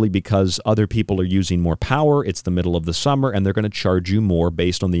probably because other people are using more power. It's the middle of the summer, and they're going to charge you more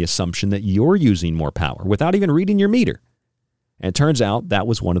based on the assumption that you're using more power without even reading your meter. And it turns out that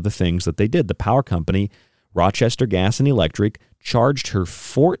was one of the things that they did. The power company, Rochester Gas and Electric, charged her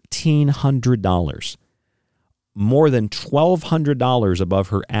 $1,400, more than $1,200 above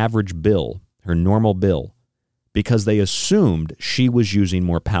her average bill, her normal bill, because they assumed she was using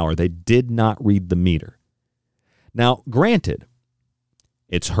more power. They did not read the meter. Now, granted,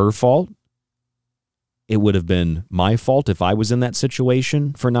 it's her fault. It would have been my fault if I was in that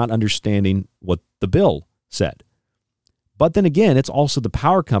situation for not understanding what the bill said. But then again, it's also the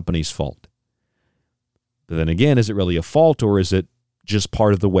power company's fault. But then again, is it really a fault, or is it just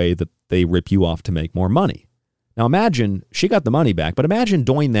part of the way that they rip you off to make more money? Now imagine, she got the money back, but imagine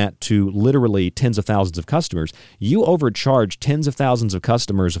doing that to literally tens of thousands of customers. You overcharge tens of thousands of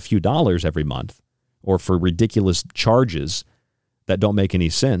customers a few dollars every month, or for ridiculous charges that don't make any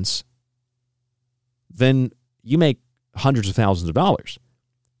sense, then you make hundreds of thousands of dollars.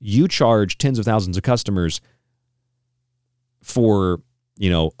 You charge tens of thousands of customers for,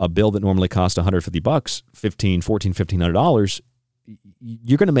 a bill that normally costs $150, $1,400,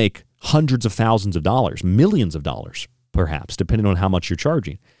 you're going to make hundreds of thousands of dollars, millions of dollars, perhaps, depending on how much you're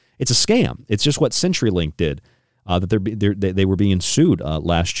charging. It's a scam. It's just what CenturyLink did. That they were being sued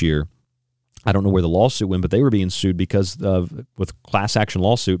last year I don't know where the lawsuit went, but they were being sued with class action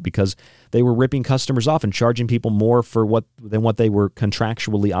lawsuit because they were ripping customers off and charging people more than what they were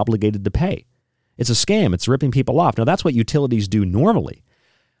contractually obligated to pay. It's a scam. It's ripping people off. Now, that's what utilities do normally.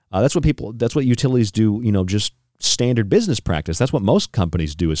 That's what utilities do, just standard business practice. That's what most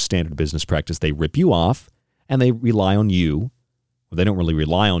companies do is standard business practice. They rip you off and they rely on you. Well, they don't really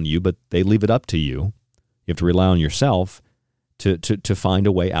rely on you, but they leave it up to you. You have to rely on yourself to find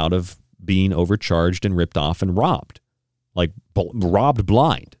a way out of being overcharged and ripped off and robbed, like robbed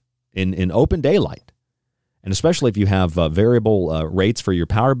blind in open daylight. And especially if you have variable rates for your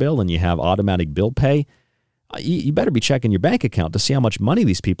power bill and you have automatic bill pay, you better be checking your bank account to see how much money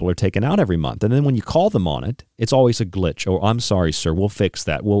these people are taking out every month. And then when you call them on it, it's always a glitch. Oh, I'm sorry, sir. We'll fix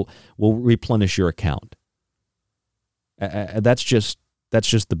that. We'll replenish your account. That's just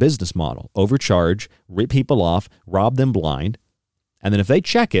the business model. Overcharge, rip people off, rob them blind. And then if they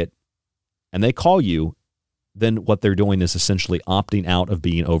check it and they call you, then what they're doing is essentially opting out of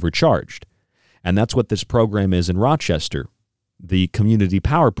being overcharged. And that's what this program is in Rochester, the Community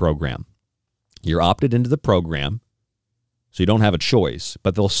Power Program. You're opted into the program, so you don't have a choice,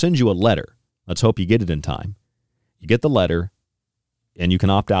 but they'll send you a letter. Let's hope you get it in time. You get the letter, and you can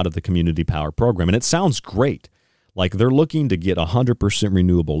opt out of the Community Power Program. And it sounds great. Like they're looking to get 100%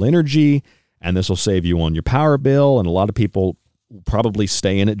 renewable energy, and this will save you on your power bill. And a lot of people probably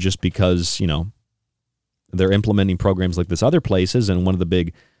stay in it just because, they're implementing programs like this other places. And one of the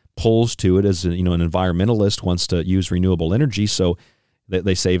big pulls to it is, an environmentalist wants to use renewable energy. So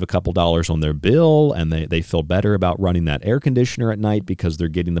they save a couple dollars on their bill, and they feel better about running that air conditioner at night because they're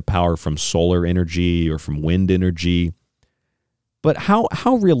getting the power from solar energy or from wind energy. But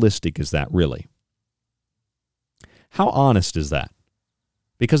how realistic is that really? How honest is that?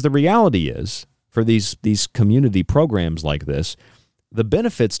 Because the reality is, for these community programs like this, the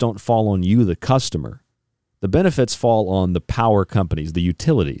benefits don't fall on you, the customer. The benefits fall on the power companies, the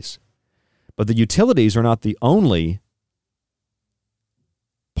utilities. But the utilities are not the only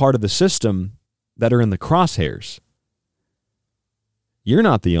part of the system that are in the crosshairs. You're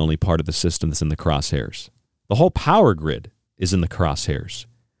not the only part of the system that's in the crosshairs. The whole power grid is in the crosshairs.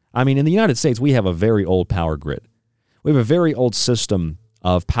 I mean, in the United States, we have a very old power grid. We have a very old system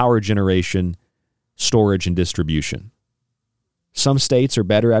of power generation, storage, and distribution. Some states are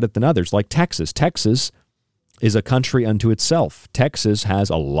better at it than others, like Texas. Texas is a country unto itself. Texas has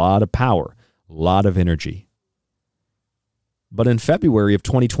a lot of power, a lot of energy. But in February of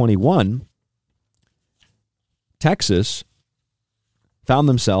 2021, Texas found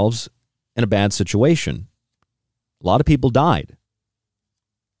themselves in a bad situation. A lot of people died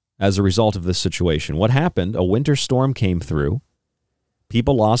as a result of this situation. What happened? A winter storm came through.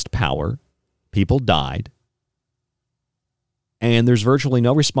 People lost power. People died. And there's virtually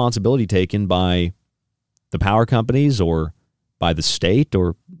no responsibility taken by the power companies or by the state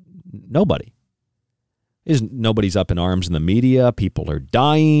or nobody. Nobody's up in arms in the media. People are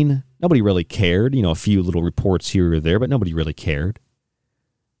dying. Nobody really cared. A few little reports here or there, but nobody really cared.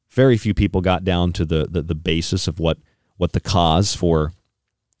 Very few people got down to the basis of what the cause for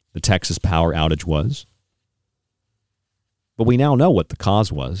the Texas power outage was. But we now know what the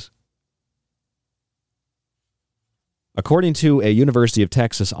cause was. According to a University of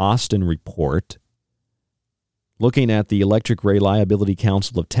Texas Austin report, looking at the Electric Reliability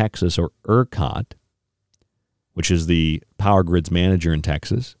Council of Texas, or ERCOT, which is the power grid's manager in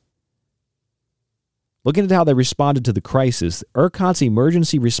Texas, looking at how they responded to the crisis, ERCOT's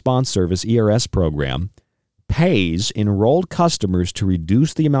Emergency Response Service, ERS program, pays enrolled customers to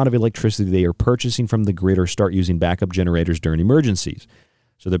reduce the amount of electricity they are purchasing from the grid or start using backup generators during emergencies.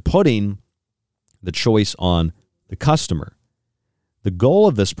 So they're putting the choice on the customer. The goal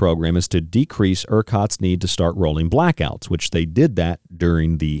of this program is to decrease ERCOT's need to start rolling blackouts, which they did that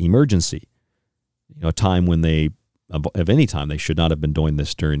during the emergency. A time when of any time, they should not have been doing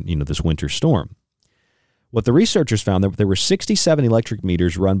this during, this winter storm. What the researchers found, that there were 67 electric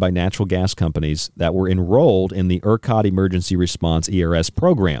meters run by natural gas companies that were enrolled in the ERCOT Emergency Response ERS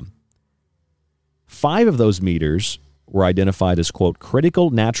program. 5 of those meters were identified as, quote,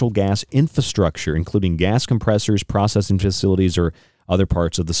 critical natural gas infrastructure, including gas compressors, processing facilities, or other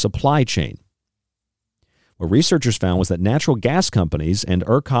parts of the supply chain. What researchers found was that natural gas companies, and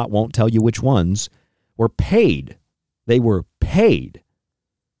ERCOT won't tell you which ones, were paid. They were paid.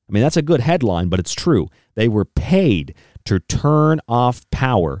 I mean, that's a good headline, but it's true. They were paid to turn off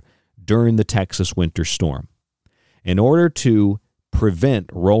power during the Texas winter storm. In order to prevent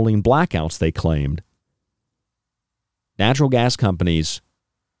rolling blackouts, they claimed, natural gas companies,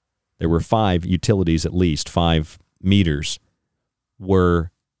 there were 5 utilities at least, 5 meters,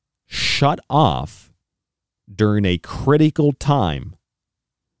 were shut off during a critical time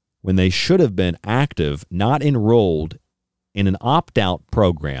when they should have been active, not enrolled in an opt-out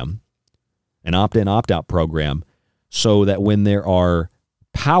program, an opt-in, opt-out program, so that when there are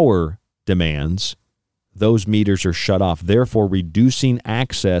power demands, those meters are shut off, therefore reducing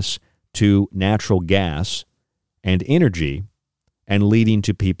access to natural gas and energy and leading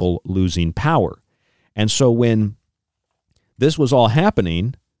to people losing power. And so when this was all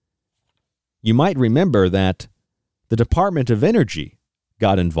happening, you might remember that the Department of Energy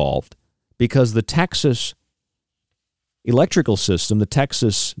got involved because the Texas electrical system, the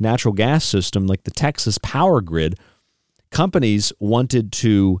Texas natural gas system, like the Texas power grid, companies wanted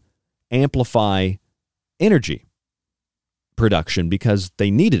to amplify energy production because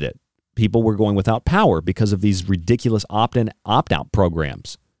they needed it. People were going without power because of these ridiculous opt-in, opt-out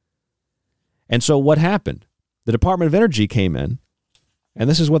programs. And so what happened? The Department of Energy came in, and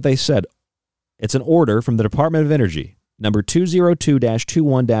this is what they said. It's an order from the Department of Energy, number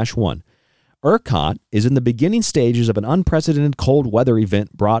 202-21-1. ERCOT is in the beginning stages of an unprecedented cold weather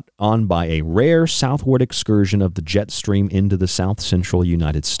event brought on by a rare southward excursion of the jet stream into the south central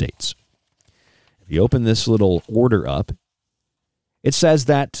United States. If you open this little order up, it says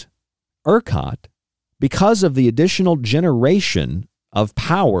that ERCOT, because of the additional generation of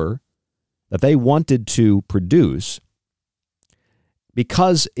power that they wanted to produce,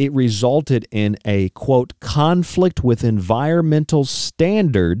 because it resulted in a, quote, conflict with environmental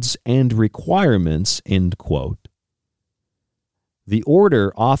standards and requirements, end quote, the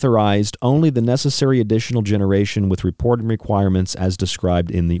order authorized only the necessary additional generation with reporting requirements as described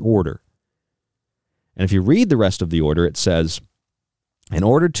in the order. And if you read the rest of the order, it says, in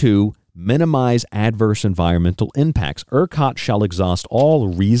order to minimize adverse environmental impacts, ERCOT shall exhaust all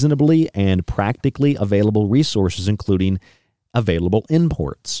reasonably and practically available resources, including available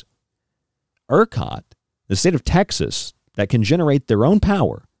imports. ERCOT, the state of Texas, that can generate their own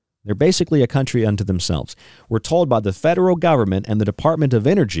power, they're basically a country unto themselves. We're told by the federal government and the Department of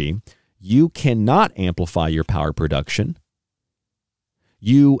Energy, you cannot amplify your power production.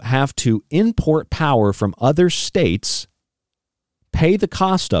 You have to import power from other states, pay the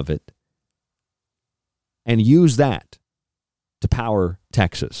cost of it, and use that to power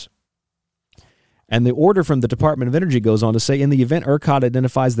Texas. And the order from the Department of Energy goes on to say, in the event ERCOT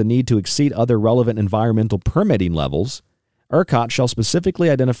identifies the need to exceed other relevant environmental permitting levels, ERCOT shall specifically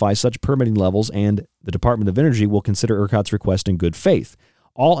identify such permitting levels, and the Department of Energy will consider ERCOT's request in good faith.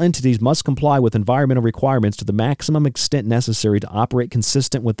 All entities must comply with environmental requirements to the maximum extent necessary to operate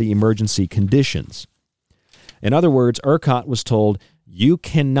consistent with the emergency conditions. In other words, ERCOT was told, you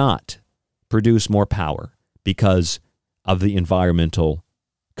cannot produce more power because of the environmental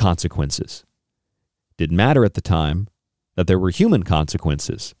consequences. Didn't matter at the time that there were human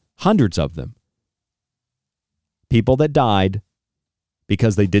consequences, hundreds of them. People that died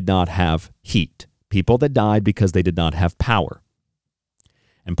because they did not have heat. People that died because they did not have power.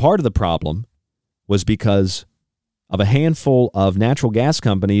 And part of the problem was because of a handful of natural gas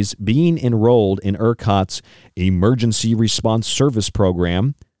companies being enrolled in ERCOT's Emergency Response Service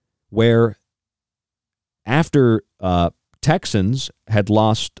Program, where after Texans had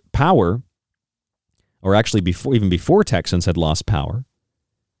lost power, or actually even before Texans had lost power,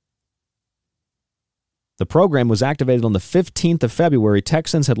 the program was activated on the 15th of February.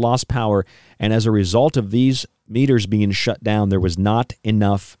 Texans had lost power, and as a result of these meters being shut down, there was not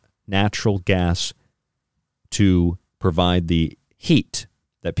enough natural gas to provide the heat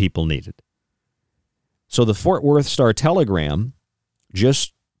that people needed. So the Fort Worth Star-Telegram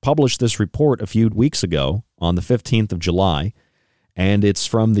just published this report a few weeks ago on the 15th of July, and it's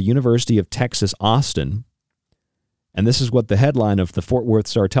from the University of Texas, Austin. And this is what the headline of the Fort Worth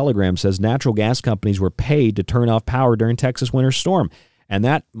Star-Telegram says: natural gas companies were paid to turn off power during Texas winter storm. And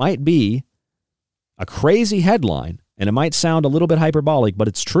that might be a crazy headline, and it might sound a little bit hyperbolic, but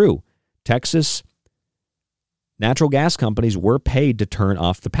it's true. Texas natural gas companies were paid to turn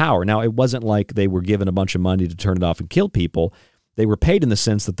off the power. Now, it wasn't like they were given a bunch of money to turn it off and kill people. They were paid in the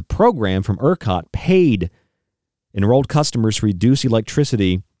sense that the program from ERCOT paid enrolled customers to reduce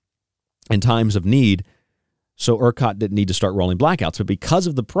electricity in times of need, so ERCOT didn't need to start rolling blackouts. But because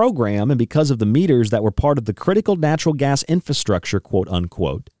of the program and because of the meters that were part of the critical natural gas infrastructure, quote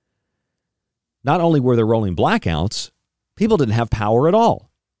unquote, not only were there rolling blackouts, people didn't have power at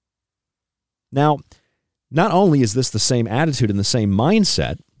all. Now, not only is this the same attitude and the same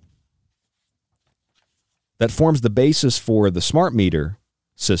mindset that forms the basis for the smart meter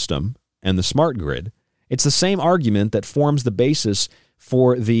system and the smart grid, it's the same argument that forms the basis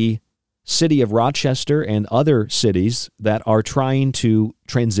for the city of Rochester and other cities that are trying to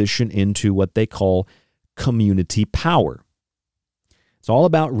transition into what they call community power. It's all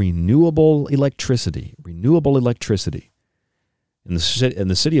about renewable electricity. Renewable electricity. In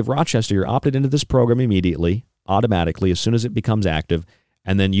the city of Rochester, you're opted into this program immediately, automatically, as soon as it becomes active,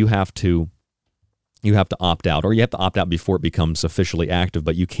 and then you have to opt out, or you have to opt out before it becomes officially active,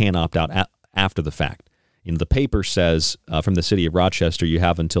 but you can opt out after the fact. You know, the paper says from the city of Rochester, you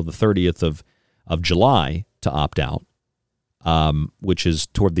have until the 30th of July to opt out, which is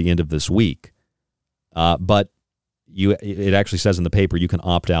toward the end of this week. But it actually says in the paper you can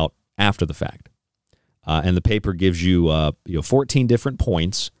opt out after the fact. And the paper gives you 14 different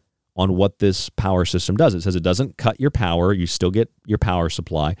points on what this power system does. It says it doesn't cut your power. You still get your power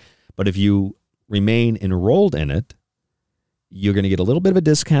supply. But if you remain enrolled in it, you're going to get a little bit of a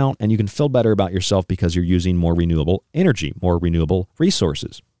discount, and you can feel better about yourself because you're using more renewable energy, more renewable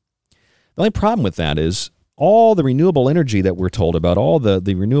resources. The only problem with that is all the renewable energy that we're told about, all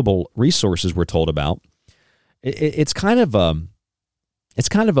the renewable resources we're told about, it's kind of a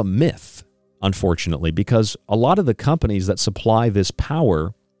myth, unfortunately, because a lot of the companies that supply this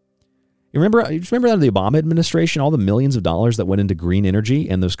power, you remember under the Obama administration, all the millions of dollars that went into green energy,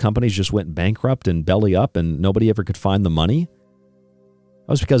 and those companies just went bankrupt and belly up, and nobody ever could find the money?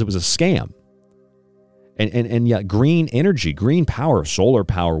 That was because it was a scam. And yet green energy, green power, solar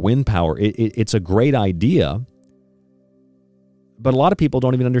power, wind power, it's a great idea. But a lot of people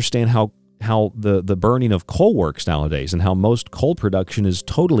don't even understand how the burning of coal works nowadays, and how most coal production is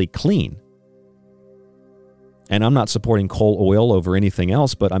totally clean. And I'm not supporting coal oil over anything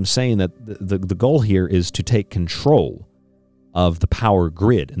else, but I'm saying that the goal here is to take control of the power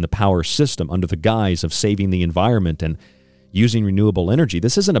grid and the power system under the guise of saving the environment and using renewable energy.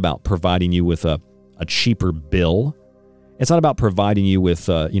 This isn't about providing you with a cheaper bill. It's not about providing you with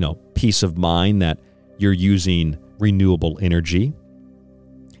peace of mind that you're using renewable energy.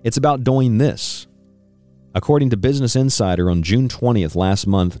 It's about doing this. According to Business Insider, on June 20th last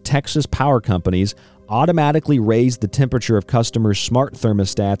month, Texas power companies automatically raised the temperature of customers' smart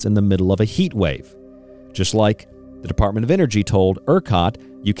thermostats in the middle of a heat wave. Just like the Department of Energy told ERCOT,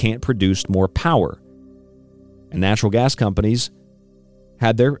 you can't produce more power. And natural gas companies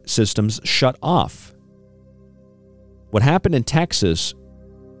had their systems shut off. What happened in Texas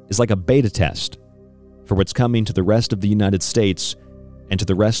is like a beta test for what's coming to the rest of the United States and to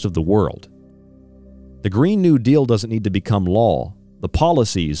the rest of the world. The Green New Deal doesn't need to become law. The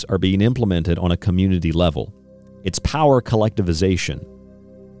policies are being implemented on a community level. It's power collectivization.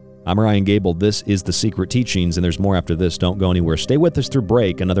 I'm Ryan Gable. This is The Secret Teachings, and there's more after this. Don't go anywhere. Stay with us through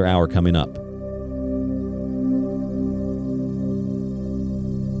break. Another hour coming up.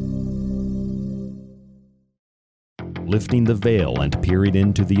 Lifting the veil and peering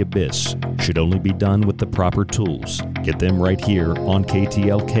into the abyss should only be done with the proper tools. Get them right here on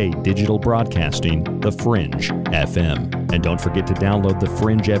KTLK Digital Broadcasting, The Fringe FM. And don't forget to download the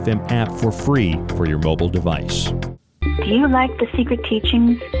Fringe FM app for free for your mobile device. Do you like The Secret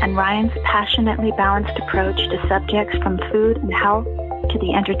Teachings and Ryan's passionately balanced approach to subjects from food and health to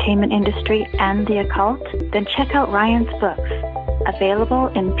the entertainment industry and the occult? Then check out Ryan's books, available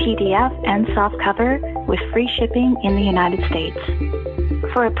in PDF and softcover with free shipping in the United States.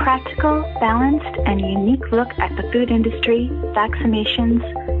 For a practical, balanced, and unique look at the food industry, vaccinations,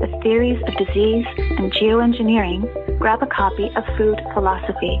 the theories of disease, and geoengineering, grab a copy of Food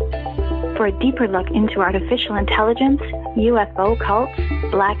Philosophy. For a deeper look into artificial intelligence, UFO cults,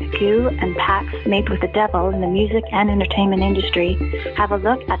 black goo, and pacts made with the devil in the music and entertainment industry, have a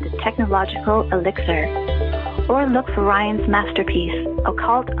look at the Technological Elixir. Or look for Ryan's masterpiece,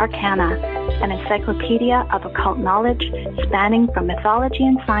 Occult Arcana, an encyclopedia of occult knowledge spanning from mythology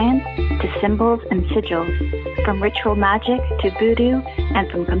and science to symbols and sigils, from ritual magic to voodoo,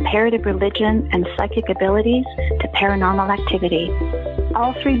 and from comparative religion and psychic abilities to paranormal activity.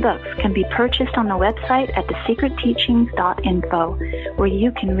 All three books can be purchased on the website at thesecretteachings.info, where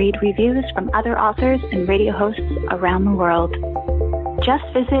you can read reviews from other authors and radio hosts around the world. Just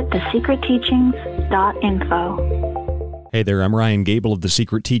visit thesecretteachings.info. Hey there, I'm Ryan Gable of The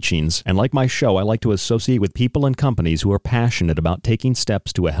Secret Teachings, and like my show, I like to associate with people and companies who are passionate about taking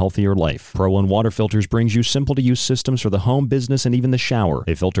steps to a healthier life. Pro One Water Filters brings you simple-to-use systems for the home, business, and even the shower.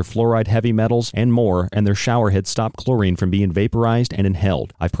 They filter fluoride, heavy metals, and more, and their shower heads stop chlorine from being vaporized and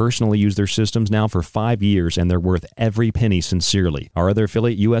inhaled. I've personally used their systems now for 5 years, and they're worth every penny sincerely. Our other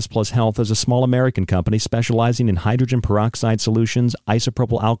affiliate, US Plus Health, is a small American company specializing in hydrogen peroxide solutions,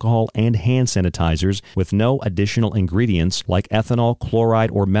 isopropyl alcohol, and hand sanitizers with no additional ingredients ingredients like ethanol,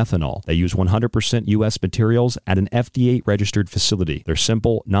 chloride, or methanol. They use 100% U.S. materials at an FDA-registered facility. Their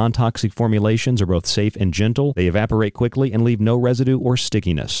simple, non-toxic formulations are both safe and gentle. They evaporate quickly and leave no residue or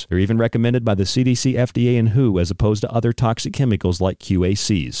stickiness. They're even recommended by the CDC, FDA, and WHO as opposed to other toxic chemicals like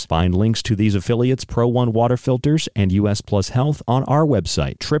QACs. Find links to these affiliates, Pro One water filters, and US Plus Health on our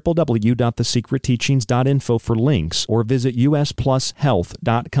website, www.thesecretteachings.info for links, or visit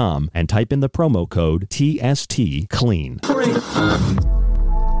usplushealth.com and type in the promo code TSTCLEAN. The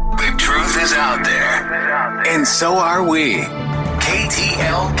truth is out there, and so are we.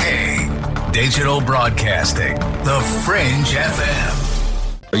 KTLK, Digital Broadcasting, The Fringe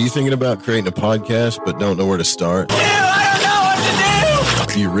FM. Are you thinking about creating a podcast but don't know where to start?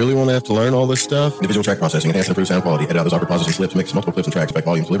 Do you really want to have to learn all this stuff? Individual track processing, enhance and improve sound quality, edit out those awkward pauses and slips, mix multiple clips and tracks, back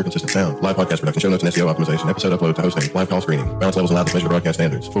volumes, deliver consistent sound, live podcast production, show notes and SEO optimization, episode upload to hosting, live call screening, balance levels and loudness measure broadcast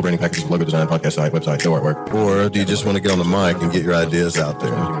standards, full branding packages, logo design, podcast site, website, show artwork. Or do you just want to get on the mic and get your ideas out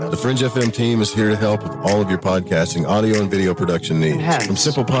there? The Fringe FM team is here to help with all of your podcasting, audio and video production needs. From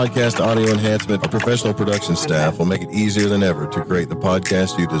simple podcast to audio enhancement, our professional production staff will make it easier than ever to create the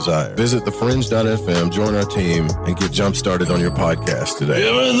podcast you desire. Visit thefringe.fm, join our team, and get jump started on your podcast today.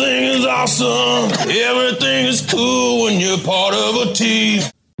 Everything is awesome. Everything is cool when you're part of a team.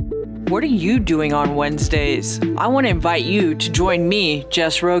 What are you doing on Wednesdays? I want to invite you to join me,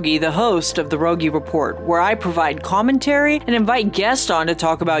 Jess Rogie, the host of The Rogie Report, where I provide commentary and invite guests on to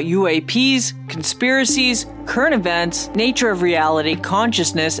talk about UAPs, conspiracies, current events, nature of reality,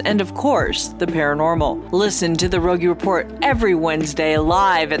 consciousness, and of course, the paranormal. Listen to The Rogie Report every Wednesday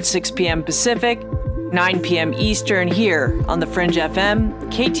live at 6 p.m. Pacific, 9 p.m. Eastern here on the Fringe FM,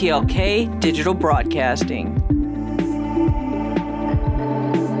 KTLK Digital Broadcasting.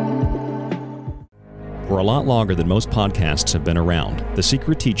 For a lot longer than most podcasts have been around, The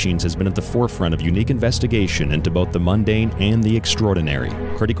Secret Teachings has been at the forefront of unique investigation into both the mundane and the extraordinary.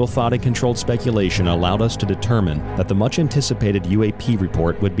 Critical thought and controlled speculation allowed us to determine that the much-anticipated UAP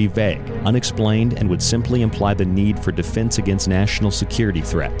report would be vague, unexplained, and would simply imply the need for defense against national security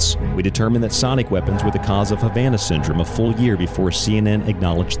threats. We determined that sonic weapons were the cause of Havana Syndrome a full year before CNN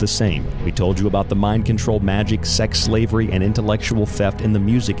acknowledged the same. We told you about the mind-controlled magic, sex slavery, and intellectual theft in the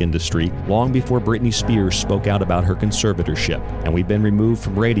music industry long before Britney Spears spoke out about her conservatorship, and we've been removed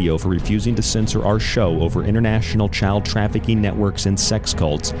from radio for refusing to censor our show over international child trafficking networks and sex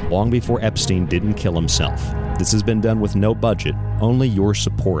cults long before Epstein didn't kill himself. This has been done with no budget, only your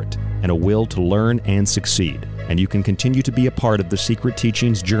support, and a will to learn and succeed. And you can continue to be a part of the Secret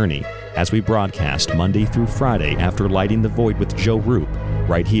Teachings journey as we broadcast Monday through Friday after Lighting the Void with Joe Roop,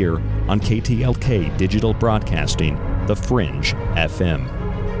 right here on KTLK Digital Broadcasting, The Fringe FM.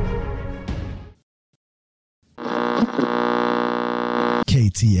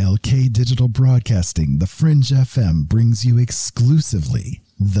 KTLK Digital Broadcasting, The Fringe FM brings you exclusively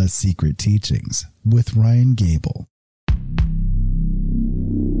The Secret Teachings with Ryan Gable.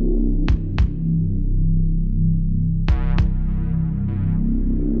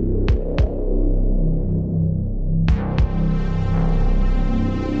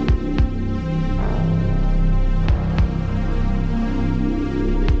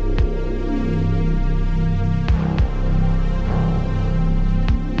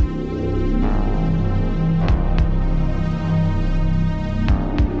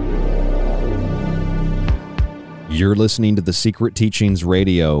 You're listening to The Secret Teachings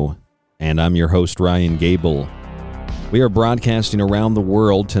Radio, and I'm your host, Ryan Gable. We are broadcasting around the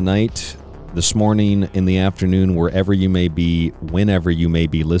world tonight, this morning, in the afternoon, wherever you may be, whenever you may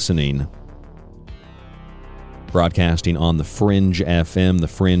be listening. Broadcasting on the Fringe FM, the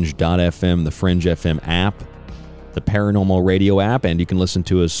Fringe.fm, the Fringe FM app, the Paranormal Radio app, and you can listen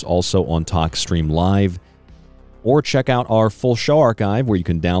to us also on TalkStream Live. Or check out our full show archive where you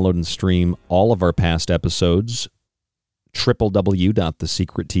can download and stream all of our past episodes,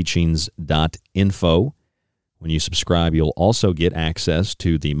 www.thesecretteachings.info. When you subscribe, you'll also get access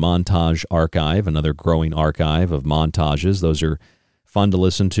to the Montage Archive, another growing archive of montages. Those are fun to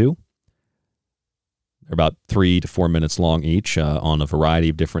listen to. They're about 3 to 4 minutes long each on a variety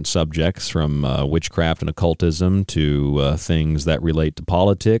of different subjects, from witchcraft and occultism to things that relate to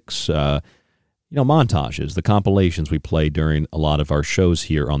politics. Montages, the compilations we play during a lot of our shows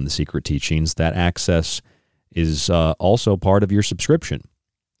here on The Secret Teachings. That access is also part of your subscription.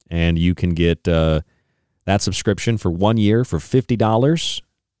 And you can get that subscription for 1 year for $50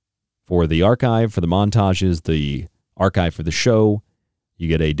 for the archive, for the montages, the archive for the show. You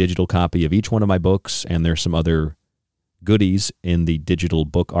get a digital copy of each one of my books, and there's some other goodies in the digital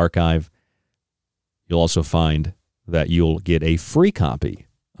book archive. You'll also find that you'll get a free copy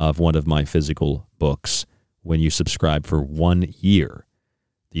of one of my physical books when you subscribe for 1 year.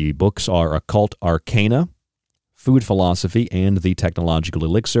 The books are Occult Arcana, Food Philosophy, and The Technological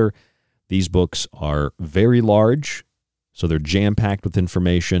Elixir. These books are very large, so they're jam-packed with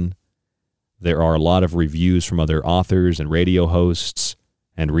information. There are a lot of reviews from other authors and radio hosts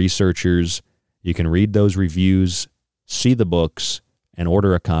and researchers. You can read those reviews, see the books, and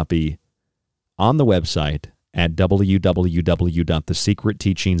order a copy on the website at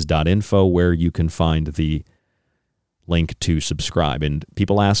www.thesecretteachings.info, where you can find the link to subscribe. And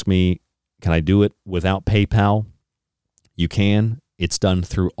people ask me, can I do it without PayPal? You can. It's done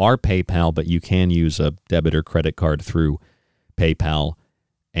through our PayPal, but you can use a debit or credit card through PayPal.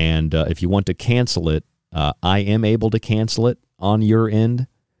 And if you want to cancel it, I am able to cancel it on your end,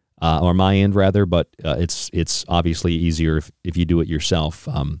 or my end rather, but it's obviously easier if you do it yourself.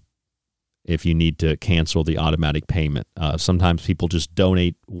 If you need to cancel the automatic payment. Sometimes people just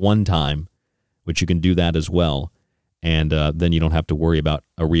donate one time, which you can do that as well. And then you don't have to worry about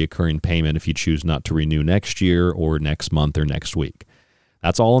a reoccurring payment if you choose not to renew next year or next month or next week.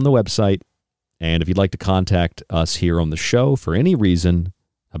 That's all on the website. And if you'd like to contact us here on the show for any reason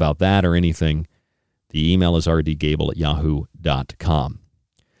about that or anything, the email is rdgable@yahoo.com.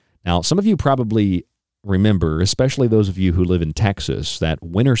 Now, some of you probably remember, especially those of you who live in Texas, that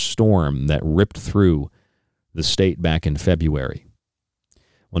winter storm that ripped through the state back in February.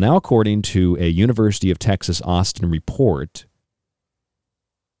 Well, now, according to a University of Texas Austin report,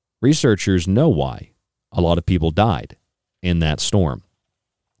 researchers know why a lot of people died in that storm.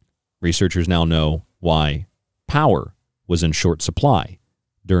 Researchers now know why power was in short supply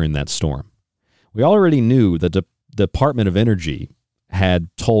during that storm. We already knew that the Department of Energy had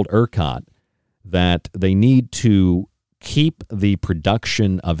told ERCOT that they need to keep the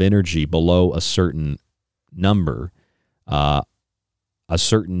production of energy below a certain number, a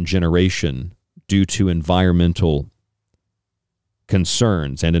certain generation, due to environmental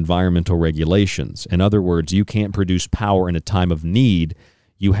concerns and environmental regulations. In other words, you can't produce power in a time of need.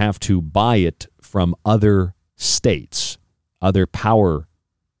 You have to buy it from other states, other power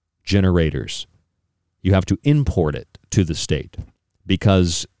generators. You have to import it to the state,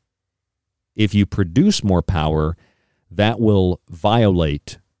 because if you produce more power, that will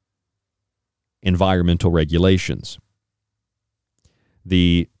violate environmental regulations.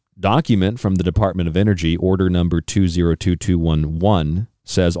 The document from the Department of Energy, order number 202211,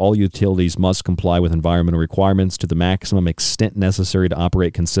 says all utilities must comply with environmental requirements to the maximum extent necessary to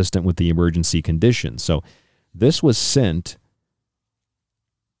operate consistent with the emergency conditions. So this was sent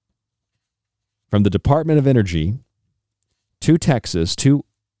from the Department of Energy to Texas, to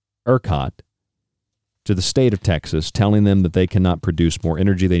ERCOT, to the state of Texas, telling them that they cannot produce more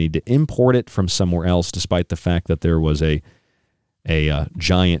energy. They need to import it from somewhere else, despite the fact that there was a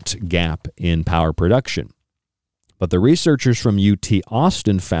giant gap in power production. But the researchers from UT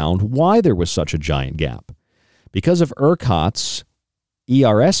Austin found why there was such a giant gap. Because of ERCOT's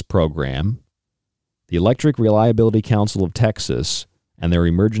ERS program, the Electric Reliability Council of Texas, and their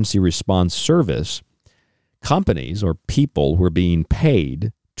emergency response service, companies or people were being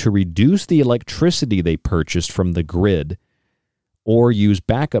paid to reduce the electricity they purchased from the grid or use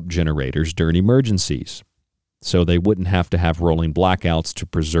backup generators during emergencies, so they wouldn't have to have rolling blackouts to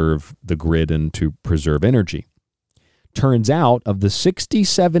preserve the grid and to preserve energy. Turns out, of the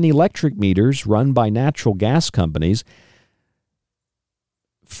 67 electric meters run by natural gas companies,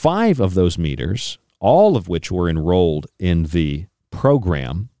 5 of those meters, all of which were enrolled in the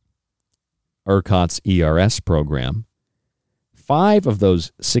program, ERCOT's ERS program, 5 of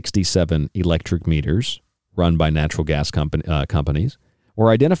those 67 electric meters run by natural gas companies were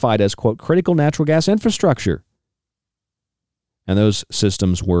identified as, quote, critical natural gas infrastructure. And those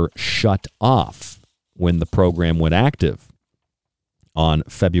systems were shut off when the program went active on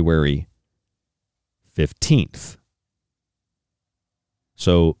February 15th.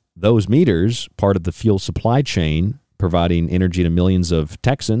 So those meters, part of the fuel supply chain, providing energy to millions of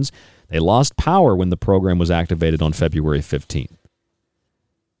Texans, they lost power when the program was activated on February 15th.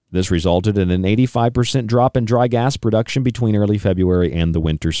 This resulted in an 85% drop in dry gas production between early February and the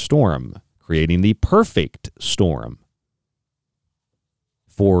winter storm, creating the perfect storm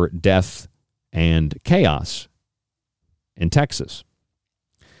for death and chaos in Texas.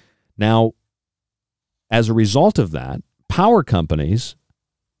 Now, as a result of that, power companies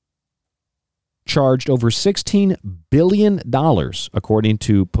charged over $16 billion, according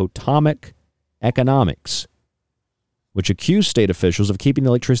to Potomac Economics, which accused state officials of keeping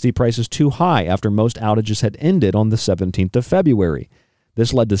electricity prices too high after most outages had ended on the 17th of February.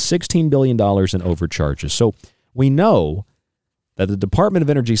 This led to $16 billion in overcharges. So we know that the Department of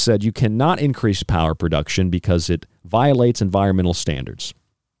Energy said you cannot increase power production because it violates environmental standards.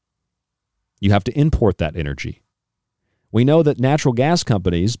 You have to import that energy. We know that natural gas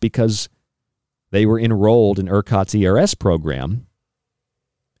companies, because they were enrolled in ERCOT's ERS program,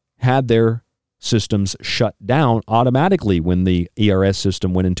 had their systems shut down automatically when the ERS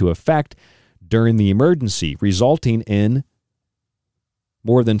system went into effect during the emergency, resulting in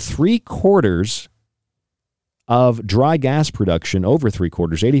more than 3/4 of dry gas production, over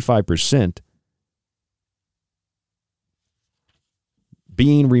 3/4, 85%,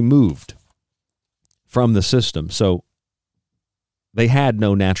 being removed from the system. So they had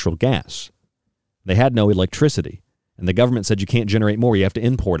no natural gas. They had no electricity. And the government said you can't generate more, you have to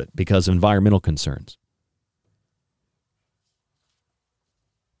import it because of environmental concerns.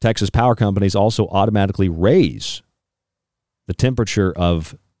 Texas power companies also automatically raise the temperature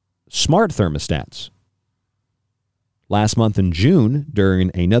of smart thermostats. Last month in June,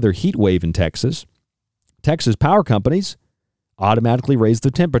 during another heat wave in Texas, Texas power companies automatically raised the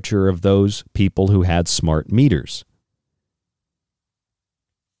temperature of those people who had smart meters.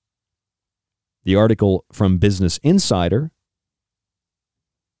 The article from Business Insider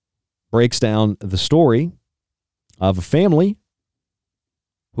breaks down the story of a family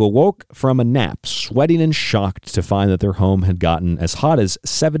who awoke from a nap, sweating and shocked to find that their home had gotten as hot as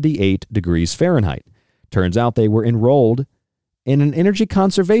 78 degrees Fahrenheit. Turns out they were enrolled in an energy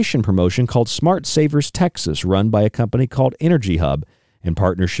conservation promotion called Smart Savers Texas, run by a company called Energy Hub in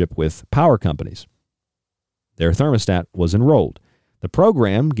partnership with power companies. Their thermostat was enrolled. The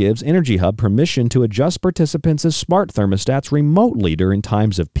program gives Energy Hub permission to adjust participants' smart thermostats remotely during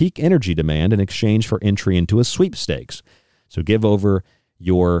times of peak energy demand in exchange for entry into a sweepstakes. So give over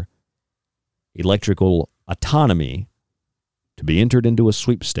your electrical autonomy to be entered into a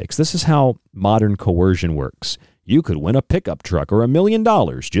sweepstakes. This is how modern coercion works. You could win a pickup truck or $1 million.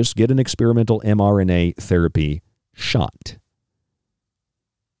 Just get an experimental mRNA therapy shot.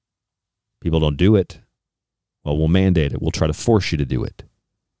 People don't do it. Well, we'll mandate it. We'll try to force you to do it.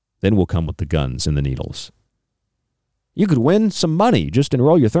 Then we'll come with the guns and the needles. You could win some money. Just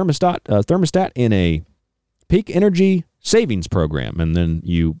enroll your thermostat in a peak energy savings program, and then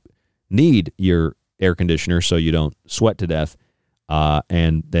you need your air conditioner so you don't sweat to death,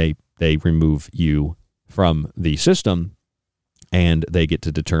 and they remove you from the system, and they get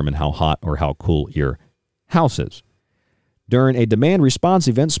to determine how hot or how cool your house is. During a demand response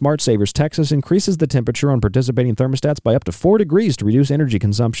event, Smart Savers Texas increases the temperature on participating thermostats by up to 4 degrees to reduce energy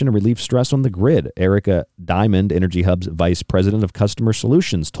consumption and relieve stress on the grid. Erica Diamond, Energy Hub's Vice President of Customer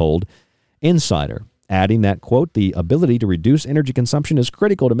Solutions, told Insider, adding that, quote, the ability to reduce energy consumption is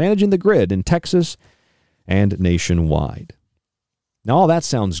critical to managing the grid in Texas and nationwide. Now, all that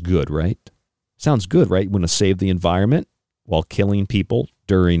sounds good, right? Sounds good, right? You want to save the environment while killing people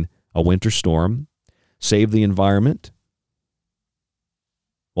during a winter storm, save the environment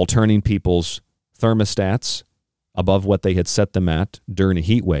while turning people's thermostats above what they had set them at during a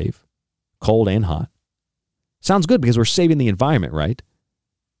heat wave, cold and hot. Sounds good because we're saving the environment, right?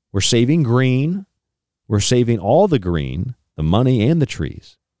 We're saving green. We're saving all the green, the money and the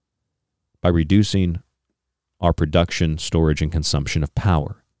trees, by reducing our production, storage, and consumption of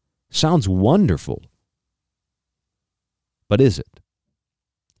power. Sounds wonderful. But is it?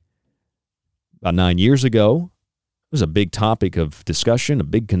 About 9 years ago, it was a big topic of discussion, a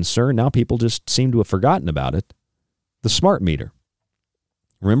big concern. Now people just seem to have forgotten about it. The smart meter.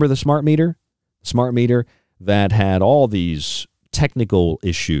 Remember the smart meter? Smart meter that had all these technical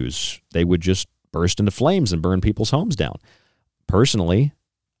issues. They would just burst into flames and burn people's homes down. Personally,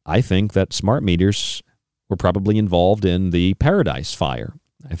 I think that smart meters were probably involved in the Paradise Fire.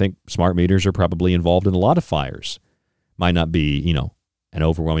 I think smart meters are probably involved in a lot of fires. Might not be, an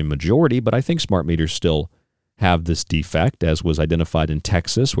overwhelming majority, but I think smart meters still have this defect, as was identified in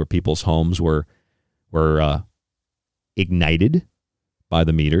Texas, where people's homes were ignited by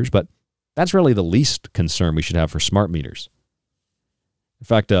the meters. But that's really the least concern we should have for smart meters. In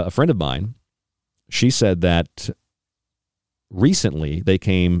fact, a friend of mine, she said that recently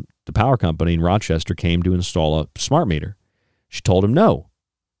the power company in Rochester came to install a smart meter. She told him no.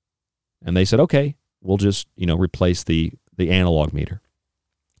 And they said, okay, we'll just, replace the analog meter.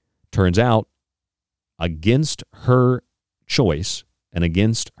 Turns out, against her choice and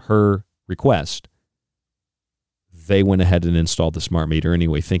against her request, they went ahead and installed the smart meter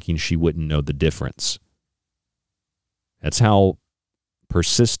anyway, thinking she wouldn't know the difference. That's how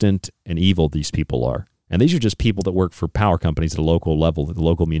persistent and evil these people are. And these are just people that work for power companies at a local level, at the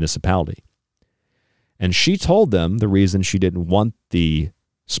local municipality. And she told them the reason she didn't want the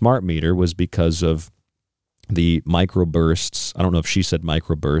smart meter was because of the microbursts. I don't know if she said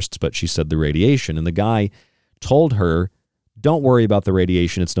microbursts, but she said the radiation. And the guy told her, don't worry about the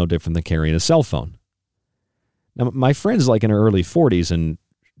radiation. It's no different than carrying a cell phone. Now, my friend's like in her early 40s, and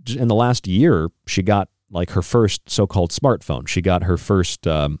in the last year, she got like her first so-called smartphone. She got her first,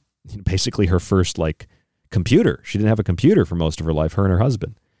 basically her first like computer. She didn't have a computer for most of her life, her and her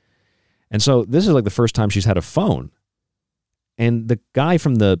husband. And so this is like the first time she's had a phone. And the guy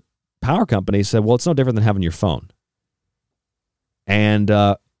from the power company said, well, it's no different than having your phone. And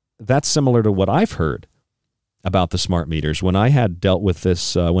that's similar to what I've heard about the smart meters. When I had dealt with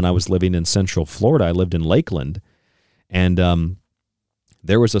this, when I was living in Central Florida, I lived in Lakeland, and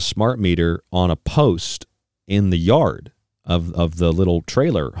there was a smart meter on a post in the yard of the little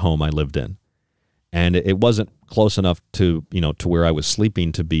trailer home I lived in. And it wasn't close enough to, to where I was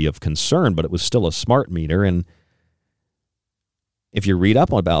sleeping to be of concern, but it was still a smart meter. And if you read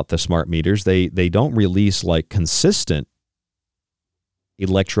up about the smart meters, they don't release like consistent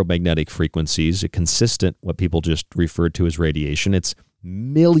electromagnetic frequencies, consistent, what people just referred to as radiation. It's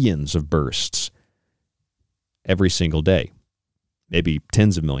millions of bursts every single day, maybe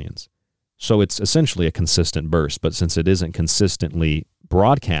tens of millions. So it's essentially a consistent burst, but since it isn't consistently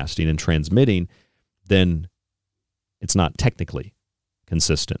broadcasting and transmitting, then it's not technically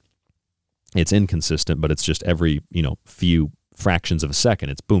consistent. It's inconsistent, but it's just every, few fractions of a second.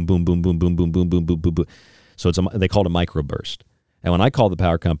 It's boom, boom, boom, boom, boom, boom, boom, boom, boom, boom, boom. So they call it a microburst. And when I called the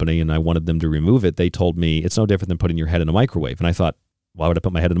power company and I wanted them to remove it, they told me it's no different than putting your head in a microwave. And I thought, why would I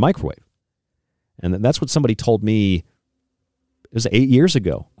put my head in a microwave? And that's what somebody told me. It was 8 years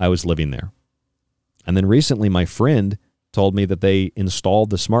ago I was living there. And then recently my friend told me that they installed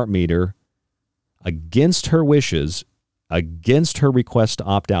the smart meter against her wishes, against her request to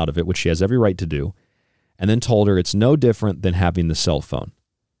opt out of it, which she has every right to do, and then told her it's no different than having the cell phone.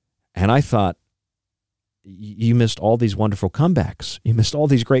 And I thought, you missed all these wonderful comebacks. You missed all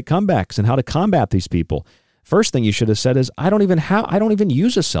these great comebacks and how to combat these people. First thing you should have said is, I don't even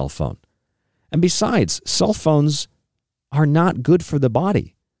use a cell phone. And besides, cell phones are not good for the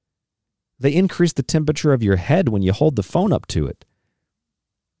body. They increase the temperature of your head when you hold the phone up to it.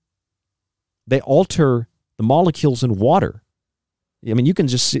 They alter the molecules in water. I mean, you can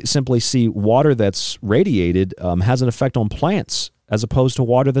just simply see water that's radiated has an effect on plants as opposed to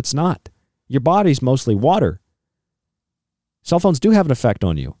water that's not. Your body's mostly water. Cell phones do have an effect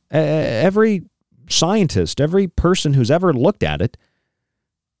on you. Every scientist, every person who's ever looked at it,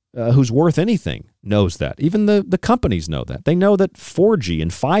 who's worth anything, knows that. Even the companies know that. They know that 4G and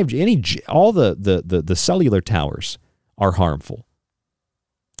 5G, all the cellular towers are harmful.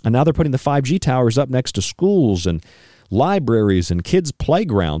 And now they're putting the 5G towers up next to schools and libraries and kids'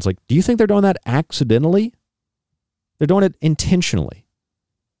 playgrounds. Like, do you think they're doing that accidentally? They're doing it intentionally.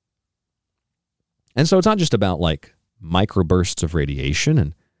 And so it's not just about like microbursts of radiation.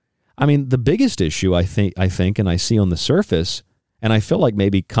 And I mean, the biggest issue I think, and I see on the surface, and I feel like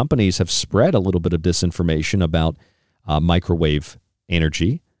maybe companies have spread a little bit of disinformation about microwave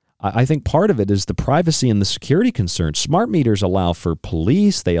energy. I think part of it is the privacy and the security concerns. Smart meters allow for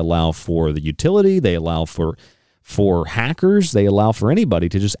police, they allow for the utility, they allow for hackers, they allow for anybody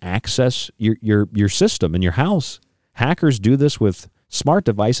to just access your system in your house. Hackers do this with smart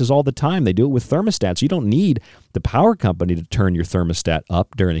devices all the time. They do it with thermostats. You don't need the power company to turn your thermostat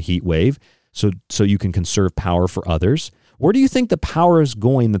up during a heat wave so you can conserve power for others. Where do you think the power is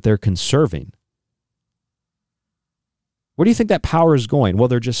going that they're conserving? Where do you think that power is going? Well,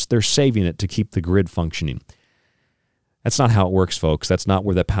 they're saving it to keep the grid functioning. That's not how it works, folks. That's not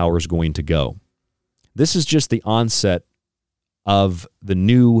where that power is going to go. This is just the onset of the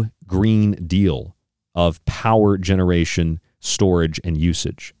new Green Deal of power generation, storage, and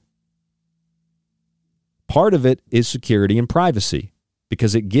usage. Part of it is security and privacy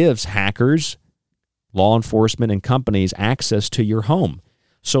because it gives hackers, law enforcement, and companies access to your home.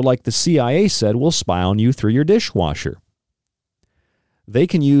 So like the CIA said, we'll spy on you through your dishwasher. They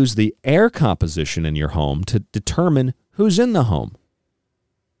can use the air composition in your home to determine who's in the home,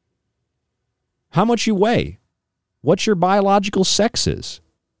 how much you weigh, what your biological sex is.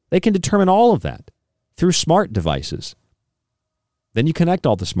 They can determine all of that through smart devices. Then you connect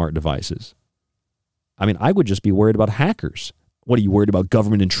all the smart devices. I mean, I would just be worried about hackers. What are you worried about?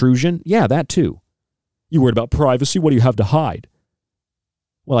 Government intrusion? Yeah, that too. You worried about privacy? What do you have to hide?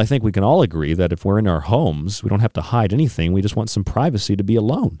 Well, I think we can all agree that if we're in our homes, we don't have to hide anything. We just want some privacy to be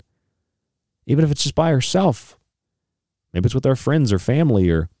alone. Even if it's just by ourselves. Maybe it's with our friends or family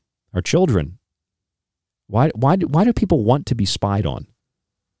or our children. Why do people want to be spied on?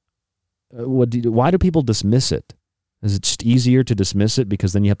 Why do people dismiss it? Is it just easier to dismiss it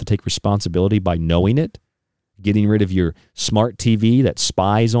because then you have to take responsibility by knowing it? getting rid of your smart TV that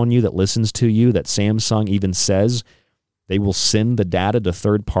spies on you, that listens to you, that Samsung even says they will send the data to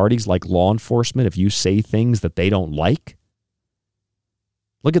third parties like law enforcement if you say things that they don't like.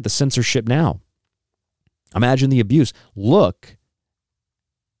 Look at the censorship now. Imagine the abuse. Look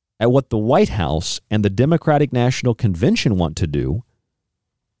at what the White House and the Democratic National Convention want to do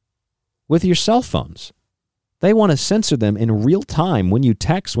with your cell phones. They want to censor them in real time when you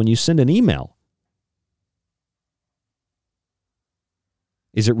text, when you send an email.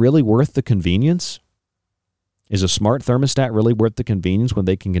 Is it really worth the convenience? Is a smart thermostat really worth the convenience when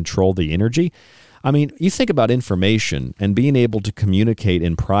they can control the energy? I mean, you think about information and being able to communicate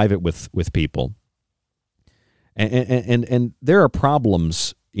in private with people. And there are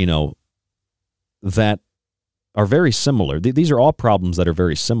problems, that are very similar. These are all problems that are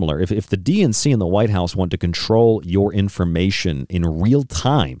very similar. If the DNC and the White House want to control your information in real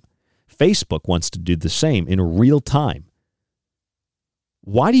time, Facebook wants to do the same in real time.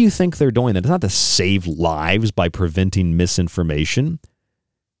 Why do you think they're doing that? It's not to save lives by preventing misinformation.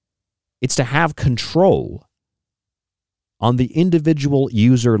 It's to have control on the individual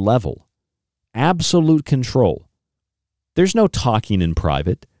user level. Absolute control. There's no talking in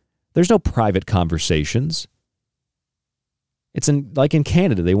private. There's no private conversations. It's like in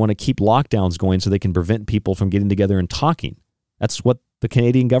Canada, they want to keep lockdowns going so they can prevent people from getting together and talking. That's what the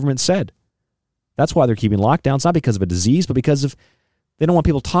Canadian government said. That's why they're keeping lockdowns, not because of a disease, but because of they don't want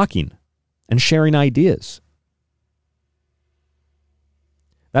people talking and sharing ideas.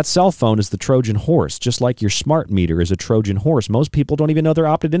 That cell phone is the Trojan horse, just like your smart meter is a Trojan horse. Most people don't even know they're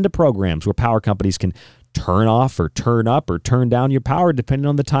opted into programs where power companies can turn off or turn up or turn down your power depending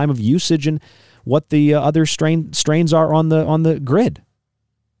on the time of usage and what the other strains are on the grid.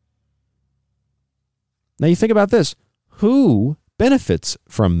 Now you think about this. Who benefits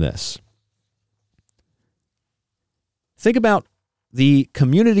from this? Think about the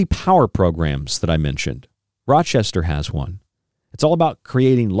community power programs that I mentioned. Rochester has one. It's all about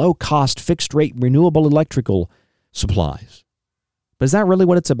creating low-cost, fixed-rate, renewable electrical supplies. But is that really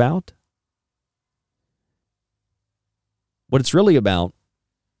what it's about? What it's really about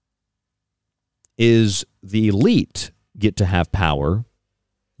is the elite get to have power,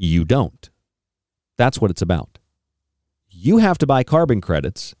 you don't. That's what it's about. You have to buy carbon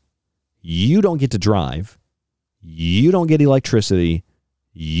credits. You don't get to drive. You don't get electricity.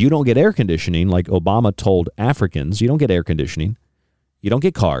 You don't get air conditioning like Obama told Africans. You don't get air conditioning. You don't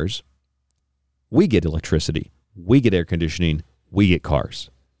get cars. We get electricity. We get air conditioning. We get cars.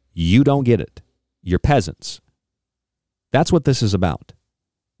 You don't get it. You're peasants. That's what this is about.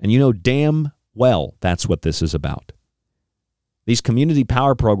 And you know damn well that's what this is about. These community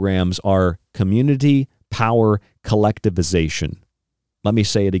power programs are community power collectivization. Let me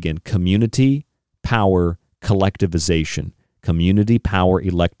say it again. Community power collectivization. Community power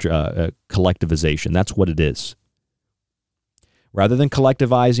collectivization. That's what it is. Rather than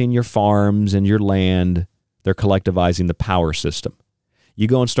collectivizing your farms and your land, they're collectivizing the power system. You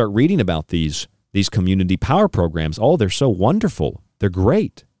go and start reading about these community power programs. Oh, they're so wonderful. They're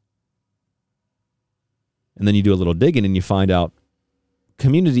great. And then you do a little digging and you find out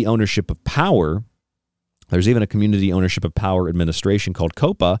community ownership of power. There's even a community ownership of power administration called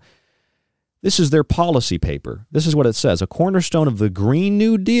COPA. This is their policy paper. This is what it says. A cornerstone of the Green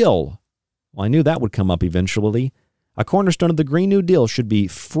New Deal. Well, I knew that would come up eventually. A cornerstone of the Green New Deal should be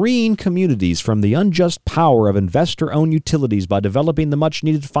freeing communities from the unjust power of investor-owned utilities by developing the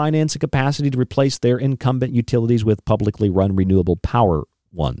much-needed financing capacity to replace their incumbent utilities with publicly run renewable power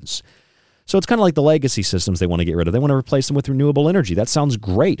ones. So it's kind of like the legacy systems they want to get rid of. They want to replace them with renewable energy. That sounds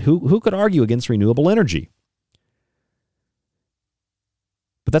great. Who could argue against renewable energy?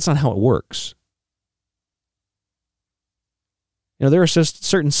 But that's not how it works. You know, there are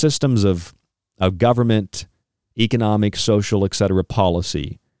certain systems of government, economic, social, etc.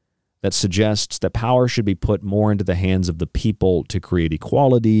 policy that suggests that power should be put more into the hands of the people to create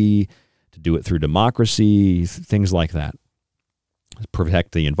equality, to do it through democracy, things like that.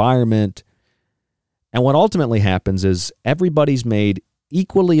 Protect the environment. And what ultimately happens is everybody's made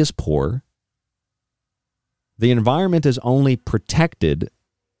equally as poor. The environment is only protected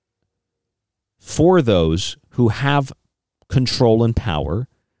for those who have control and power.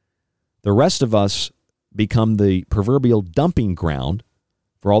 The rest of us become the proverbial dumping ground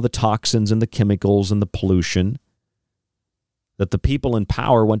for all the toxins and the chemicals and the pollution that the people in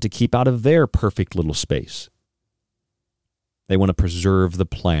power want to keep out of their perfect little space. They want to preserve the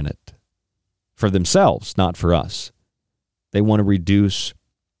planet for themselves, not for us. They want to reduce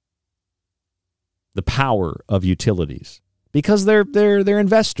the power of utilities because they're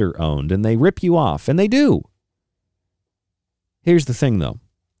investor owned and they rip you off, and they do. Here's the thing, though.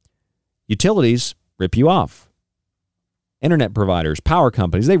 Utilities rip you off. Internet providers, power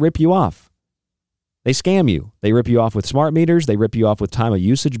companies, they rip you off. They scam you. They rip you off with smart meters. They rip you off with time of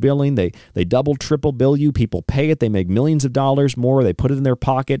usage billing. They double, triple bill you. People pay it. They make millions of dollars more. They put it in their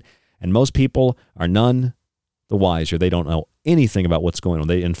pocket. And most people are none the wiser. They don't know anything about what's going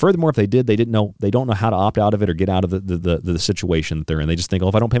on. And furthermore, if they did, they don't know how to opt out of it or get out of the situation that they're in. They just think, oh,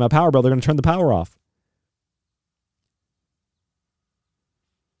 if I don't pay my power bill, they're going to turn the power off.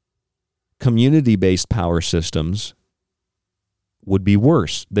 Community-based power systems would be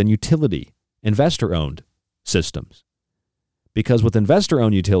worse than utility, investor-owned systems. Because with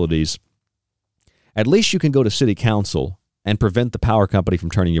investor-owned utilities, at least you can go to city council and prevent the power company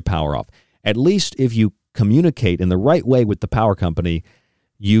from turning your power off. At least if you communicate in the right way with the power company,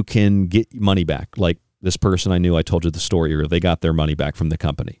 you can get money back. Like this person I knew, I told you the story earlier, they got their money back from the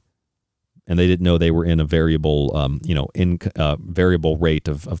company. And they didn't know they were in a variable, variable rate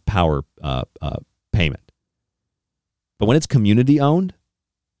of power payment. But when it's community owned,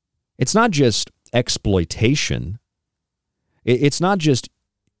 it's not just exploitation. It's not just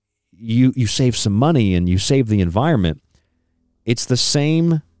you save some money and you save the environment. It's the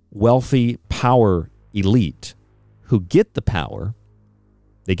same wealthy power elite who get the power.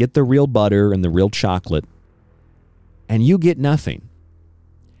 They get the real butter and the real chocolate, and you get nothing.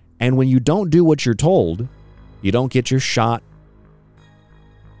 And when you don't do what you're told, you don't get your shot,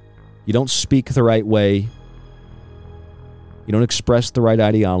 you don't speak the right way, you don't express the right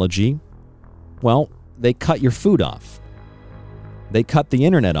ideology, well, they cut your food off. They cut the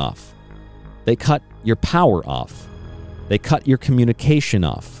internet off. They cut your power off. They cut your communication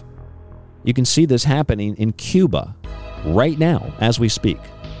off. You can see this happening in Cuba right now as we speak.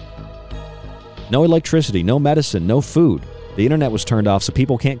 No electricity, no medicine, no food. The internet was turned off so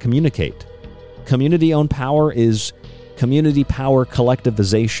people can't communicate. Community-owned power is community power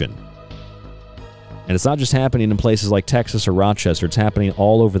collectivization. And it's not just happening in places like Texas or Rochester. It's happening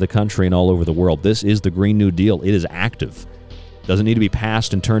all over the country and all over the world. This is the Green New Deal. It is active. It doesn't need to be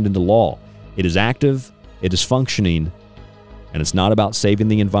passed and turned into law. It is active. It is functioning. And it's not about saving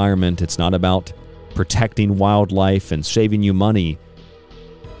the environment. It's not about protecting wildlife and saving you money.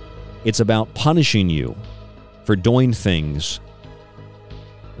 It's about punishing you for doing things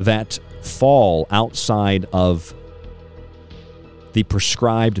that fall outside of the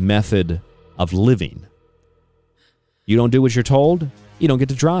prescribed method of living. You don't do what you're told, you don't get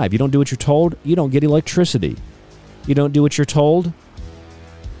to drive. You don't do what you're told, you don't get electricity. You don't do what you're told,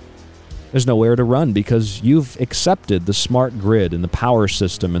 there's nowhere to run because you've accepted the smart grid and the power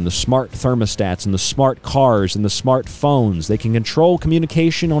system and the smart thermostats and the smart cars and the smart phones. They can control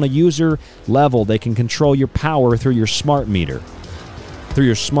communication on a user level. They can control your power through your smart meter, through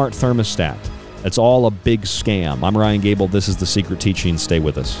your smart thermostat. It's all a big scam. I'm Ryan Gable. This is The Secret Teaching. Stay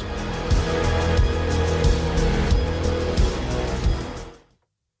with us.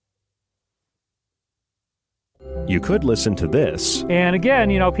 You could listen to this. And again,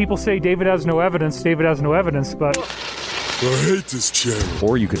 people say David has no evidence, but... I hate this channel.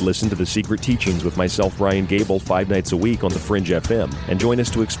 Or you could listen to The Secret Teachings with myself, Ryan Gable, 5 nights a week on The Fringe FM, and join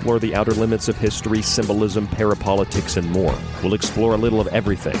us to explore the outer limits of history, symbolism, parapolitics, and more. We'll explore a little of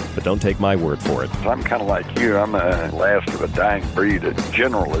everything, but don't take my word for it. I'm kind of like you. I'm a last of a dying breed, a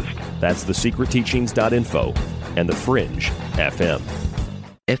generalist. That's thesecretteachings.info and The Fringe FM.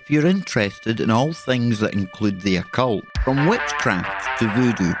 If you're interested in all things that include the occult, from witchcraft to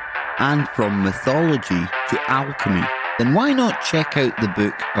voodoo, and from mythology to alchemy, then why not check out the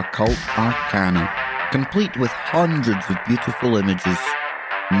book Occult Arcana, complete with hundreds of beautiful images.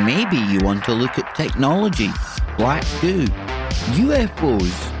 Maybe you want to look at technology, black goo,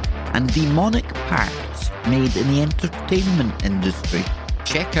 UFOs, and demonic pacts made in the entertainment industry.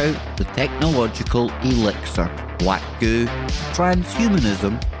 Check out the technological elixir, black goo,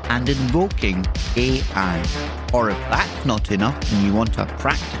 transhumanism, and invoking AI. Or if that's not enough and you want a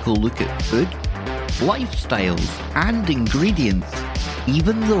practical look at food, lifestyles, and ingredients,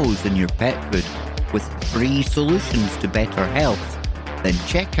 even those in your pet food, with free solutions to better health, then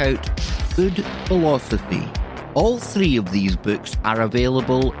check out Food Philosophy. All 3 of these books are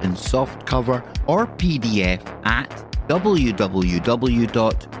available in softcover or PDF at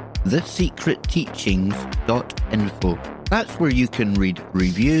www.thesecretteachings.info. That's where you can read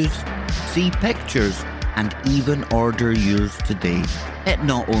reviews, see pictures, and even order yours today. It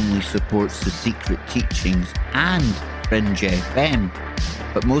not only supports The Secret Teachings and Fringe FM,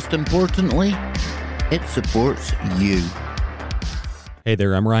 but most importantly, it supports you. Hey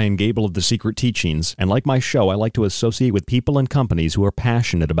there, I'm Ryan Gable of The Secret Teachings, and like my show, I like to associate with people and companies who are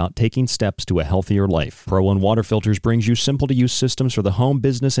passionate about taking steps to a healthier life. Pro One Water Filters brings you simple-to-use systems for the home,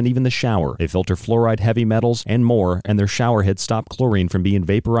 business, and even the shower. They filter fluoride, heavy metals, and more, and their shower heads stop chlorine from being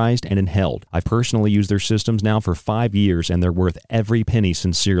vaporized and inhaled. I've personally used their systems now for 5 years, and they're worth every penny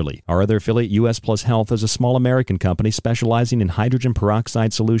sincerely. Our other affiliate, US Plus Health, is a small American company specializing in hydrogen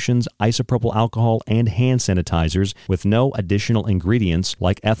peroxide solutions, isopropyl alcohol, and hand sanitizers with no additional ingredients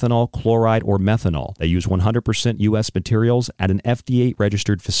like ethanol, chloride, or methanol. They use 100% U.S. materials at an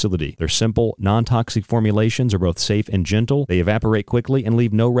FDA-registered facility. Their simple, non-toxic formulations are both safe and gentle. They evaporate quickly and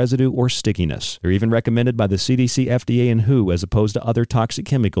leave no residue or stickiness. They're even recommended by the CDC, FDA, and WHO as opposed to other toxic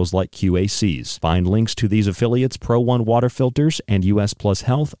chemicals like QACs. Find links to these affiliates, Pro One Water Filters and US Plus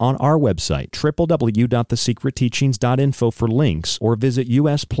Health, on our website, www.thesecretteachings.info for links, or visit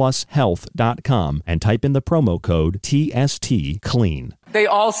usplushealth.com and type in the promo code TSTCLEAN. They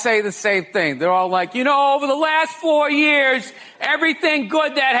all say the same thing. They're all like, over the last 4 years, everything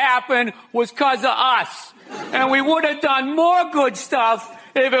good that happened was because of us. And we would have done more good stuff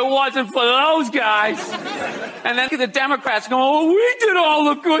if it wasn't for those guys. And then the Democrats go, oh, we did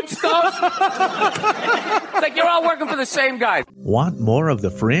all the good stuff. It's like you're all working for the same guy. Want more of The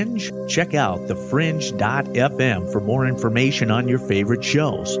Fringe? Check out thefringe.fm for more information on your favorite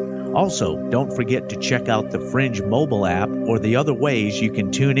shows. Also, don't forget to check out the Fringe mobile app or the other ways you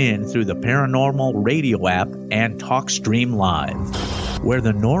can tune in through the Paranormal Radio app and TalkStream Live. Where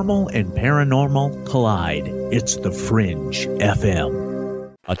the normal and paranormal collide, it's the Fringe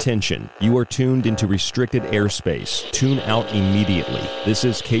FM. Attention, you are tuned into restricted airspace. Tune out immediately. This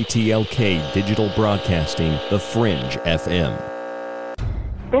is KTLK Digital Broadcasting, the Fringe FM.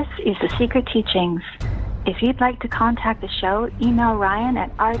 This is The Secret Teachings. If you'd like to contact the show, email Ryan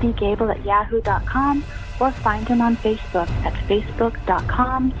at rdgable@yahoo.com or find him on Facebook at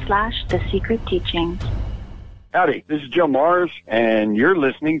facebook.com/thesecretteachings. Howdy, this is Joe Mars, and you're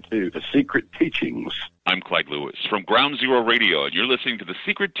listening to The Secret Teachings. I'm Clyde Lewis from Ground Zero Radio, and you're listening to The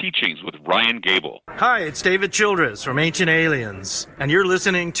Secret Teachings with Ryan Gable. Hi, it's David Childress from Ancient Aliens, and you're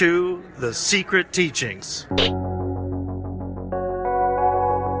listening to The Secret Teachings.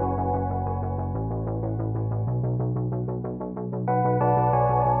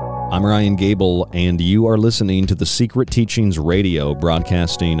 I'm Ryan Gable, and you are listening to The Secret Teachings Radio,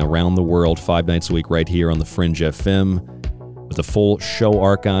 broadcasting around the world 5 nights a week right here on the Fringe FM, with a full show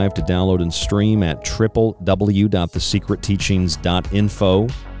archive to download and stream at www.thesecretteachings.info.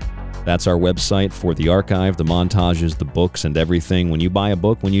 That's our website for the archive, the montages, the books, and everything. When you buy a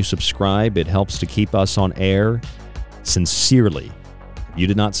book, when you subscribe, it helps to keep us on air sincerely. If you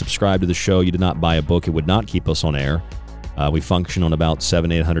did not subscribe to the show, you did not buy a book, it would not keep us on air. We function on about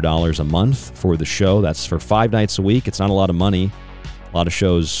 $700-800 a month for the show. That's for 5 nights a week. It's not a lot of money. A lot of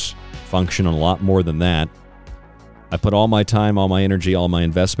shows function on a lot more than that. I put all my time, all my energy, all my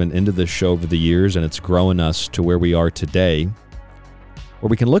investment into this show over the years, and it's growing us to where we are today,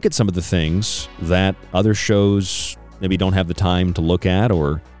 where we can look at some of the things that other shows maybe don't have the time to look at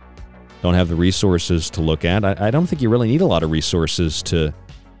or don't have the resources to look at. I don't think you really need a lot of resources to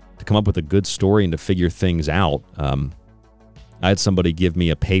come up with a good story and to figure things out. I had somebody give me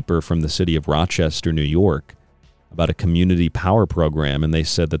a paper from the city of Rochester, New York, about a community power program, and they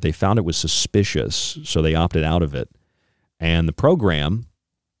said that they found it was suspicious, so they opted out of it. And the program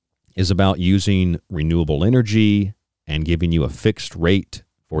is about using renewable energy and giving you a fixed rate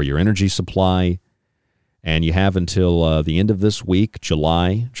for your energy supply. And you have until the end of this week,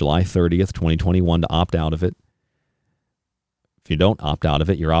 July 30th, 2021, to opt out of it. If you don't opt out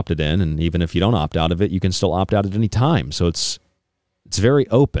of it, you're opted in. And even if you don't opt out of it, you can still opt out at any time. So it's very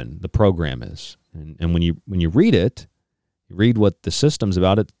open, the program is. And when you read it, you read what the system's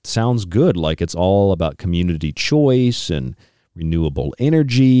about, it sounds good, like it's all about community choice and renewable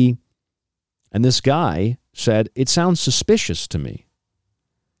energy. And this guy said, it sounds suspicious to me.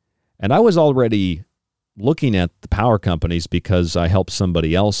 And I was already looking at the power companies because I helped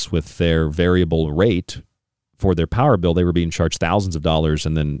somebody else with their variable rate for their power bill. They were being charged thousands of dollars,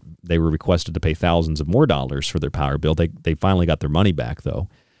 and then they were requested to pay thousands of more dollars for their power bill. They finally got their money back, though.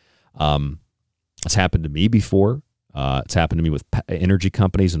 It's happened to me before. It's happened to me with energy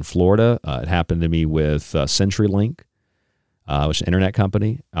companies in Florida. It happened to me with CenturyLink, which is an internet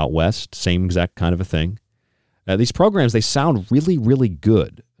company out west. Same exact kind of a thing. These programs, they sound really, really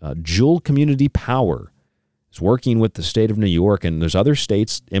good. Joule Community Power is working with the state of New York, and there's other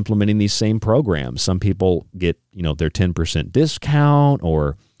states implementing these same programs. Some people get, their 10% discount,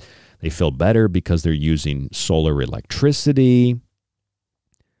 or they feel better because they're using solar electricity.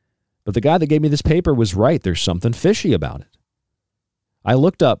 But the guy that gave me this paper was right. There's something fishy about it. I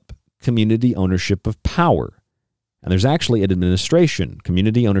looked up community ownership of power, and there's actually an administration,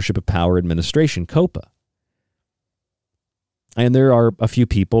 Community Ownership of Power Administration, COPA. And there are a few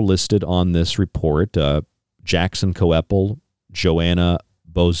people listed on this report, Jackson Coepel, Joanna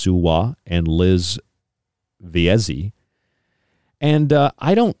Bozuwa, and Liz Viezi. And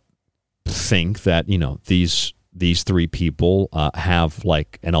I don't think that, these three people have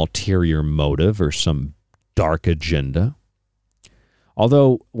like an ulterior motive or some dark agenda.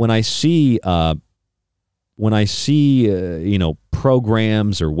 Although when I see programs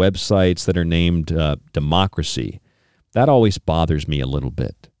or websites that are named democracy, that always bothers me a little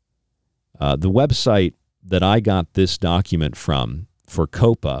bit. The website that I got this document from for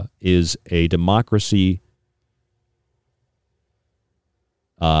COPA is a democracy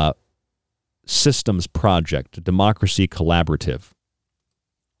systems project, a democracy collaborative.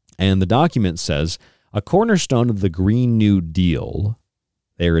 And the document says, a cornerstone of the Green New Deal,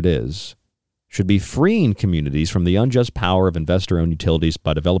 there it is, should be freeing communities from the unjust power of investor-owned utilities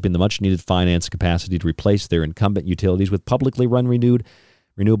by developing the much-needed finance capacity to replace their incumbent utilities with publicly run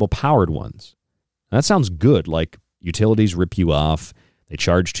renewable-powered ones. Now, that sounds good, like utilities rip you off, they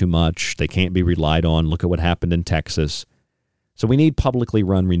charge too much, they can't be relied on. Look at what happened in Texas. So we need publicly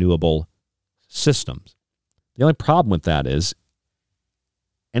run renewable systems. The only problem with that is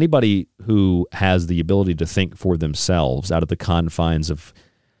anybody who has the ability to think for themselves out of the confines of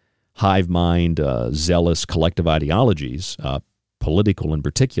hive mind, zealous collective ideologies, political in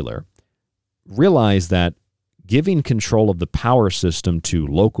particular, realize that giving control of the power system to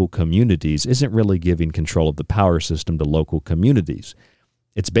local communities isn't really giving control of the power system to local communities.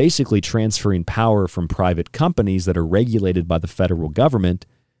 It's basically transferring power from private companies that are regulated by the federal government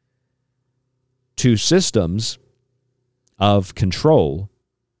to systems of control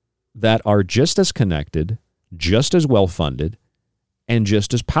that are just as connected, just as well-funded, and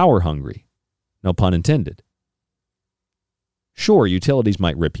just as power-hungry. No pun intended. Sure, utilities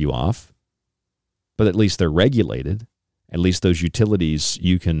might rip you off, but at least they're regulated. At least those utilities,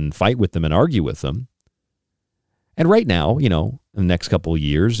 you can fight with them and argue with them. And right now, in the next couple of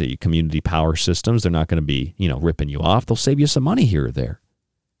years, the community power systems, they're not going to be, ripping you off. They'll save you some money here or there.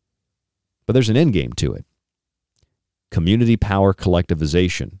 But there's an end game to it. Community power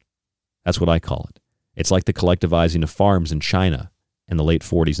collectivization. That's what I call it. It's like the collectivizing of farms in China in the late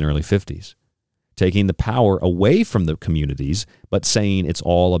 40s and early 50s. Taking the power away from the communities, but saying it's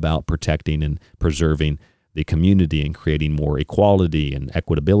all about protecting and preserving the community and creating more equality and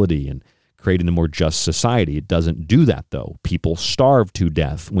equitability and creating a more just society. It doesn't do that, though. People starve to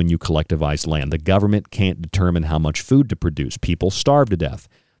death when you collectivize land. The government can't determine how much food to produce. People starve to death.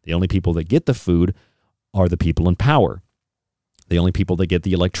 The only people that get the food are the people in power. The only people that get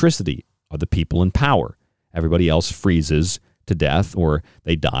the electricity are the people in power. Everybody else freezes to death or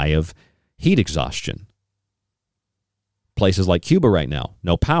they die of heat exhaustion. Places like Cuba right now,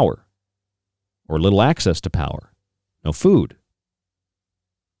 no power or little access to power, no food,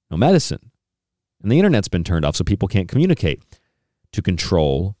 no medicine. And the internet's been turned off so people can't communicate to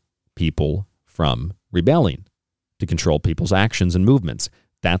control people from rebelling, to control people's actions and movements.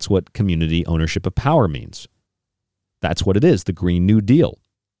 That's what community ownership of power means. That's what it is, the Green New Deal.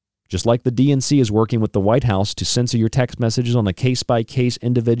 Just like the DNC is working with the White House to censor your text messages on a case-by-case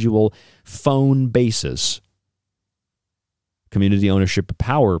individual phone basis, community ownership of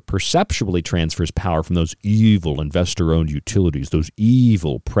power perceptually transfers power from those evil investor-owned utilities, those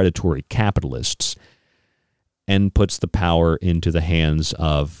evil predatory capitalists, and puts the power into the hands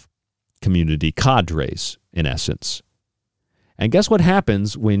of community cadres, in essence. And guess what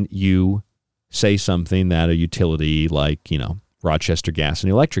happens when you say something that a utility like, Rochester Gas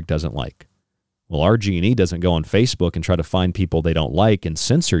and Electric doesn't like? Well, RG&E doesn't go on Facebook and try to find people they don't like and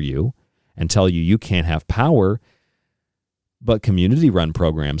censor you and tell you you can't have power. But community-run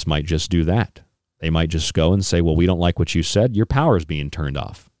programs might just do that. They might just go and say, well, we don't like what you said. Your power is being turned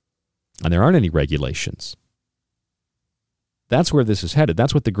off. And there aren't any regulations. That's where this is headed.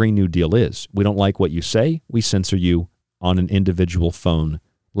 That's what the Green New Deal is. We don't like what you say. We censor you on an individual phone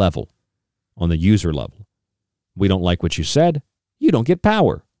level, on the user level. We don't like what you said. You don't get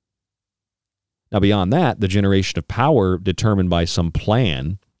power. Now, beyond that, the generation of power determined by some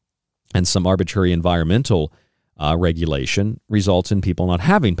plan and some arbitrary environmental regulation results in people not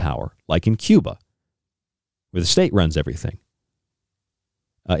having power, like in Cuba, where the state runs everything.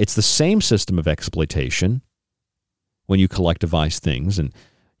 It's the same system of exploitation when you collectivize things, and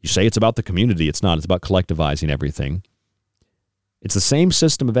you say it's about the community. It's not. It's about collectivizing everything. It's the same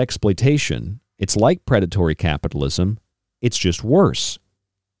system of exploitation. It's like predatory capitalism. It's just worse,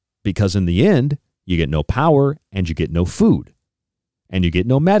 because in the end, you get no power and you get no food. and you get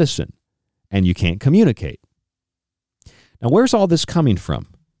no medicine, and you can't communicate. Now, where's all this coming from?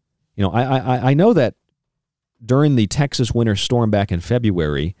 You know, I know that during the Texas winter storm back in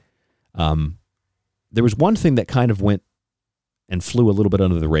February, there was one thing that kind of went and flew a little bit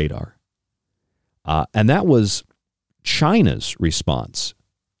under the radar, and that was China's response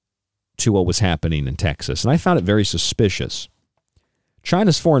to what was happening in Texas. And I found it very suspicious.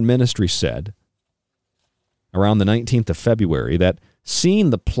 China's foreign ministry said around the 19th of February that seeing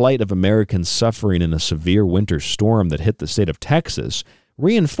the plight of Americans suffering in a severe winter storm that hit the state of Texas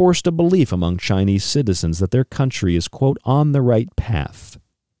reinforced a belief among Chinese citizens that their country is, quote, on the right path.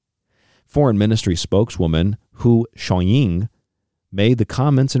 Foreign Ministry spokeswoman Hu Xiaoying made the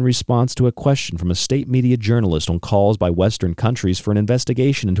comments in response to a question from a state media journalist on calls by Western countries for an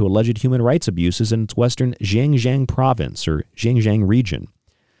investigation into alleged human rights abuses in its western Xinjiang province or Xinjiang region.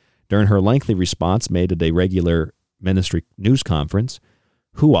 During her lengthy response made at a regular ministry news conference,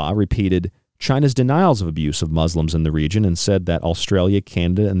 Hua repeated China's denials of abuse of Muslims in the region and said that Australia,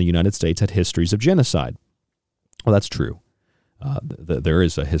 Canada, and the United States had histories of genocide. Well, that's true. There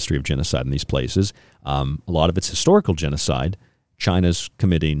is a history of genocide in these places. A lot of it's historical genocide. China's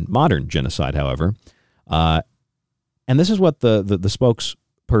committing modern genocide, however. And this is what the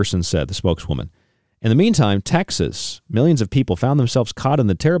spokesperson said, the spokeswoman. In the meantime, Texas, millions of people found themselves caught in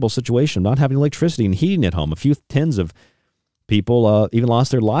the terrible situation of not having electricity and heating at home. A few tens of people even lost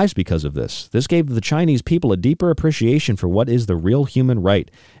their lives because of this. This gave the Chinese people a deeper appreciation for what is the real human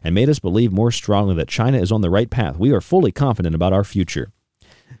right and made us believe more strongly that China is on the right path. We are fully confident about our future.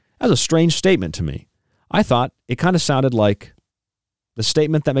 That was a strange statement to me. I thought it kind of sounded like the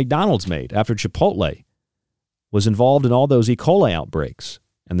statement that McDonald's made after Chipotle was involved in all those E. coli outbreaks.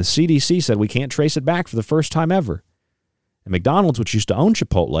 And the CDC said we can't trace it back for the first time ever. And McDonald's, which used to own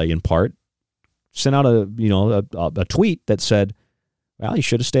Chipotle in part, sent out a tweet that said, well, you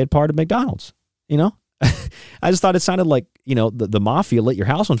should have stayed part of McDonald's. You know, I just thought it sounded like, you know, the mafia lit your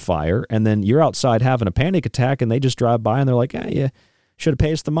house on fire and then you're outside having a panic attack and they just drive by and they're like, you should have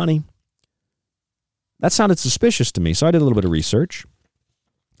paid us the money. That sounded suspicious to me. So I did a little bit of research.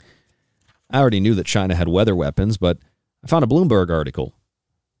 I already knew that China had weather weapons, but I found a Bloomberg article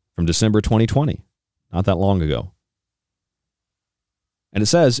from December 2020, not that long ago. And it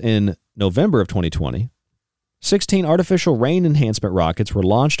says in November of 2020, 16 artificial rain enhancement rockets were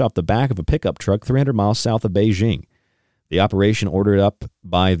launched off the back of a pickup truck 300 miles south of Beijing. The operation, ordered up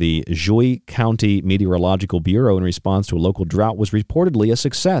by the Zhui County Meteorological Bureau in response to a local drought, was reportedly a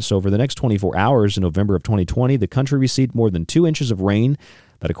success. Over the next 24 hours in November of 2020, the country received more than 2 inches of rain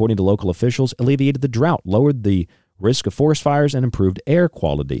that, according to local officials, alleviated the drought, lowered the risk of forest fires, and improved air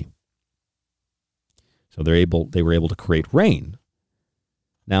quality. So they were able to create rain.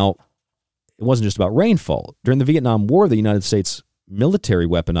 Now, it wasn't just about rainfall. During the Vietnam War, the United States military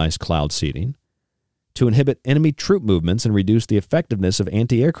weaponized cloud seeding to inhibit enemy troop movements and reduce the effectiveness of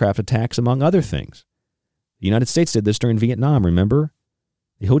anti-aircraft attacks, among other things. The United States did this during Vietnam, remember?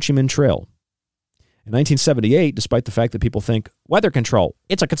 The Ho Chi Minh Trail. In 1978, despite the fact that people think, weather control,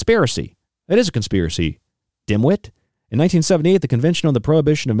 it's a conspiracy. It is a conspiracy, dimwit. In 1978, the Convention on the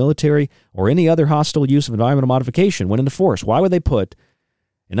Prohibition of Military or any other hostile use of environmental modification went into force. Why would they put,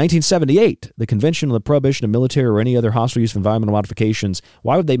 in 1978, the Convention on the Prohibition of Military or any other hostile use of environmental modifications,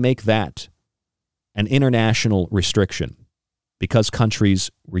 why would they make that an international restriction? Because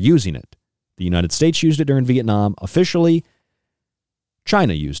countries were using it. The United States used it during Vietnam officially.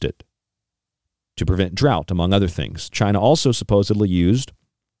 China used it to prevent drought, among other things. China also supposedly used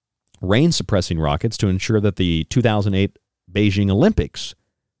rain-suppressing rockets to ensure that the 2008 Beijing Olympics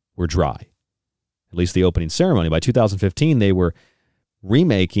were dry, at least the opening ceremony. By 2015, they were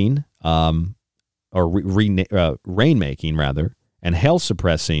rainmaking, rather, and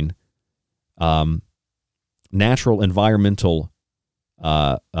hail-suppressing natural environmental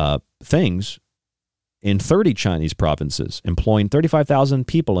things in 30 Chinese provinces, employing 35,000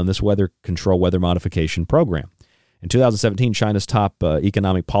 people in this weather modification program. In 2017, China's top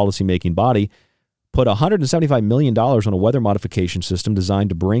economic policy-making body put $175 million on a weather modification system designed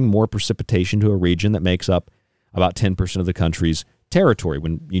to bring more precipitation to a region that makes up about 10% of the country's territory.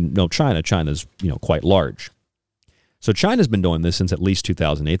 When you know China's quite large. So China's been doing this since at least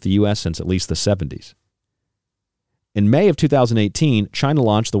 2008, the U.S. since at least the 70s. In May of 2018, China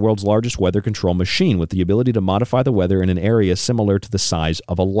launched the world's largest weather control machine with the ability to modify the weather in an area similar to the size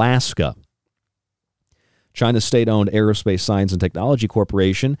of Alaska. China's state-owned Aerospace Science and Technology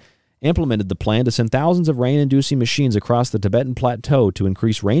Corporation implemented the plan to send thousands of rain-inducing machines across the Tibetan Plateau to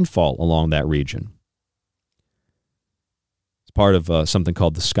increase rainfall along that region. It's part of something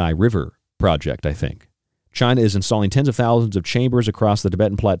called the Sky River Project, I think. China is installing tens of thousands of chambers across the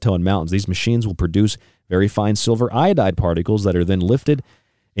Tibetan Plateau and mountains. These machines will produce very fine silver iodide particles that are then lifted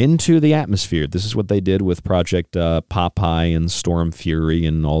into the atmosphere. This is what they did with Project Popeye and Storm Fury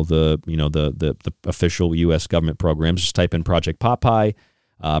and all the official U.S. government programs. Just type in Project Popeye,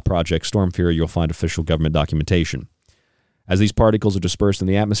 Project Storm Fury, you'll find official government documentation. As these particles are dispersed in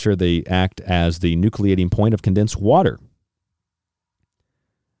the atmosphere, they act as the nucleating point of condensed water.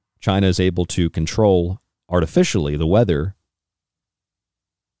 China is able to control artificially the weather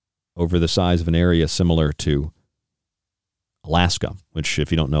over the size of an area similar to Alaska, which,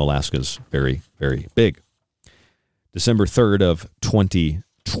 if you don't know, Alaska is very, very big. December 3rd of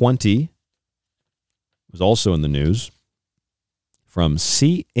 2020 was also in the news from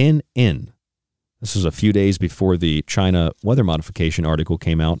CNN. This is a few days before the China weather modification article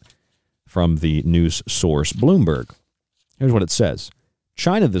came out from the news source Bloomberg. Here's what it says.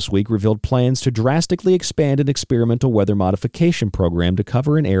 China this week revealed plans to drastically expand an experimental weather modification program to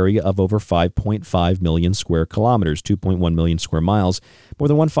cover an area of over 5.5 million square kilometers, 2.1 million square miles, more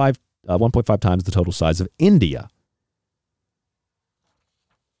than 1.5 times the total size of India.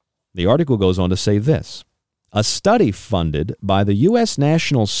 The article goes on to say this. A study funded by the U.S.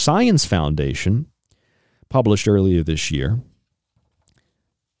 National Science Foundation, published earlier this year,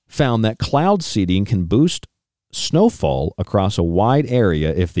 found that cloud seeding can boost snowfall across a wide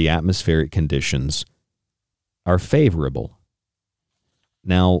area if the atmospheric conditions are favorable.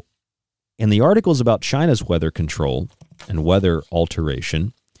 Now, in the articles about China's weather control and weather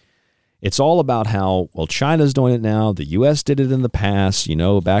alteration, it's all about how, well, China's doing it now, the U.S. did it in the past. You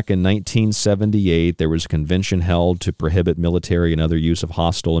know, back in 1978, there was a convention held to prohibit military and other use of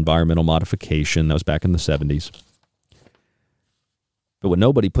hostile environmental modification. That was back in the 70s. But what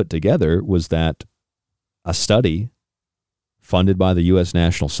nobody put together was that a study funded by the U.S.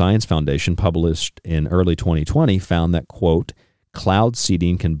 National Science Foundation published in early 2020 found that, quote, cloud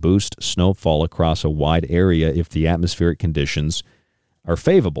seeding can boost snowfall across a wide area if the atmospheric conditions are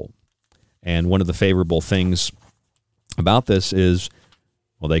favorable. And one of the favorable things about this is,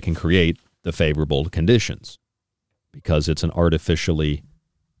 well, they can create the favorable conditions because it's an artificially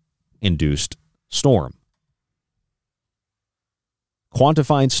induced storm.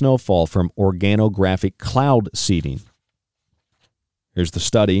 Quantifying snowfall from organographic cloud seeding. Here's the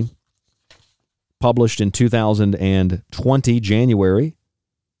study. Published in 2020, January.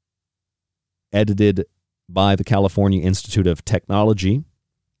 Edited by the California Institute of Technology.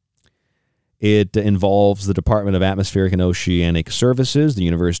 It involves the Department of Atmospheric and Oceanic Services, the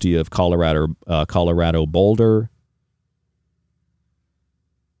University of Colorado Boulder,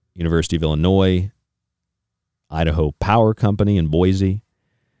 University of Illinois, Idaho Power Company in Boise.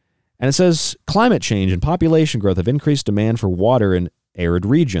 And it says climate change and population growth have increased demand for water in arid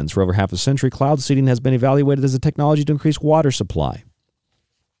regions. For over half a century, cloud seeding has been evaluated as a technology to increase water supply.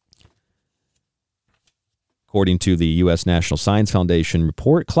 According to the U.S. National Science Foundation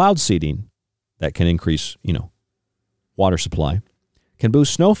report, cloud seeding that can increase, water supply can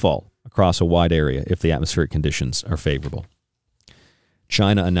boost snowfall across a wide area if the atmospheric conditions are favorable.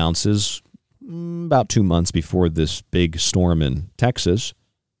 China announces about 2 months before this big storm in Texas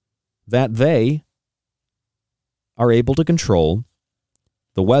that they are able to control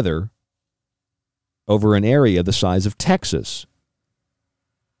the weather over an area the size of Texas.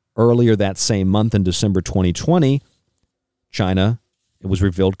 Earlier that same month in December 2020, China, it was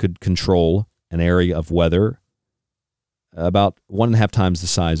revealed, could control an area of weather about 1.5 times the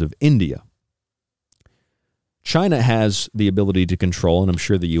size of India. China has the ability to control, and I'm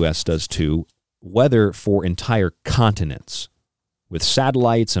sure the U.S. does too, weather for entire continents with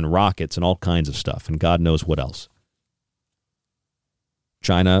satellites and rockets and all kinds of stuff, and God knows what else.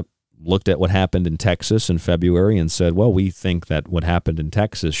 China looked at what happened in Texas in February and said, well, we think that what happened in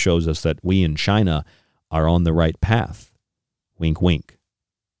Texas shows us that we in China are on the right path. Wink, wink.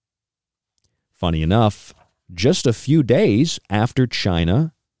 Funny enough, just a few days after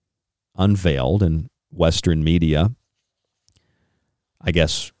China unveiled in Western media, I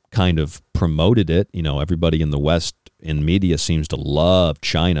guess, kind of promoted it. Everybody in the West in media seems to love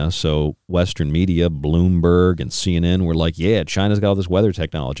China. So Western media, Bloomberg and CNN were like, yeah, China's got all this weather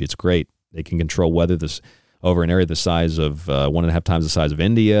technology. It's great. They can control weather this over an area the size of 1.5 times the size of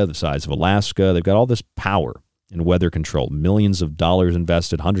India, the size of Alaska. They've got all this power in weather control. Millions of dollars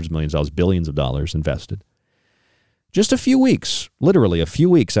invested, hundreds of millions of dollars, billions of dollars invested. Just a few weeks, literally a few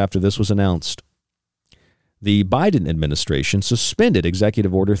weeks after this was announced, the Biden administration suspended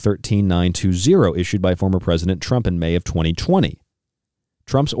Executive Order 13920 issued by former President Trump in May of 2020.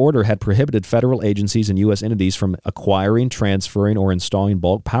 Trump's order had prohibited federal agencies and U.S. entities from acquiring, transferring, or installing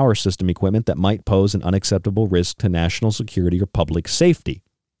bulk power system equipment that might pose an unacceptable risk to national security or public safety.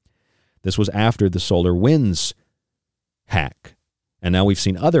 This was after the SolarWinds hack. And now we've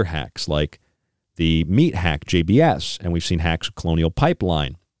seen other hacks like the meat hack, JBS, and we've seen hacks of Colonial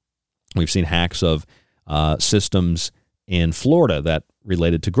Pipeline. We've seen hacks of systems in Florida that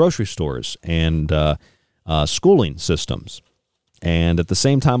related to grocery stores and schooling systems. And at the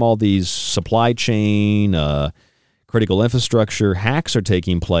same time, all these supply chain, critical infrastructure hacks are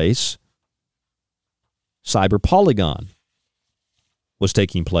taking place. Cyber Polygon was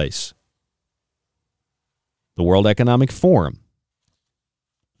taking place. The World Economic Forum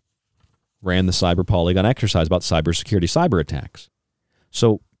ran the Cyber Polygon exercise about cybersecurity, cyber attacks.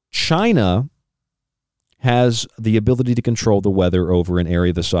 So China has the ability to control the weather over an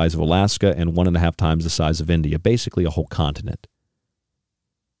area the size of Alaska and 1.5 times the size of India, basically a whole continent.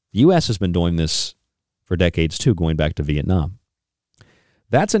 The U.S. has been doing this for decades, too, going back to Vietnam.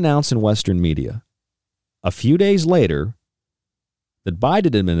 That's announced in Western media. A few days later, the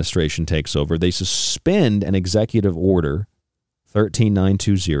Biden administration takes over. They suspend an executive order,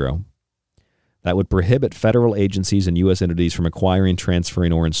 13920, that would prohibit federal agencies and U.S. entities from acquiring,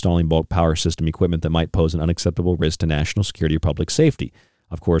 transferring, or installing bulk power system equipment that might pose an unacceptable risk to national security or public safety.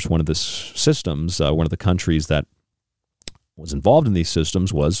 Of course, one of the systems, one of the countries that was involved in these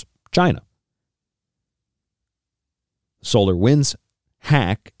systems was China. SolarWinds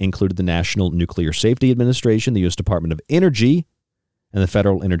hack included the National Nuclear Safety Administration, the U.S. Department of Energy, and the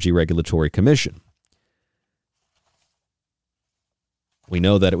Federal Energy Regulatory Commission. We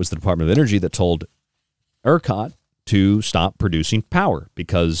know that it was the Department of Energy that told ERCOT to stop producing power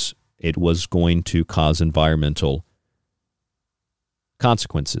because it was going to cause environmental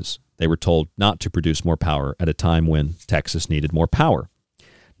consequences. They were told not to produce more power at a time when Texas needed more power.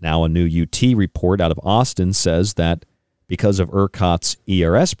 Now a new UT report out of Austin says that because of ERCOT's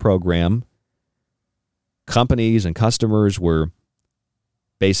ERS program, companies and customers were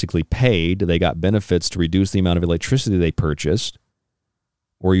basically paid. They got benefits to reduce the amount of electricity they purchased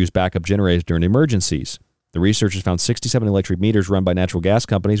or use backup generators during emergencies. The researchers found 67 electric meters run by natural gas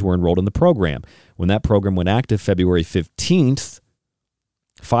companies were enrolled in the program. When that program went active February 15th,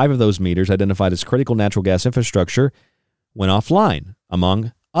 5 of those meters identified as critical natural gas infrastructure went offline,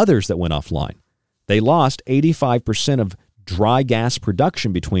 among others that went offline. They lost 85% of dry gas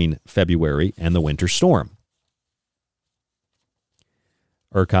production between February and the winter storm.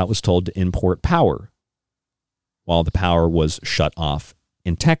 ERCOT was told to import power while the power was shut off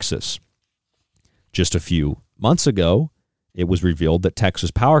in Texas. Just a few months ago, it was revealed that Texas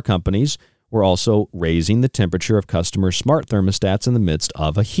power companies were also raising the temperature of customers' smart thermostats in the midst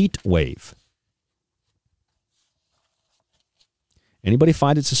of a heat wave. Anybody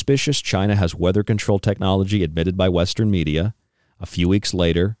find it suspicious China has weather control technology admitted by Western media? A few weeks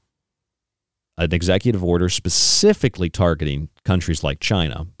later, an executive order specifically targeting countries like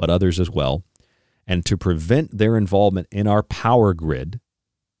China, but others as well, and to prevent their involvement in our power grid,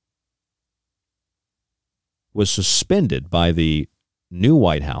 was suspended by the new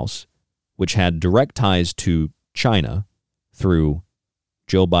White House, which had direct ties to China through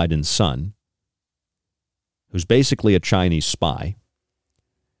Joe Biden's son, who's basically a Chinese spy.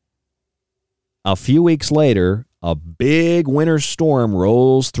 A few weeks later, a big winter storm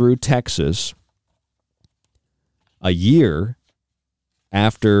rolls through Texas, a year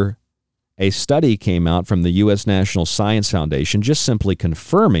after a study came out from the U.S. National Science Foundation just simply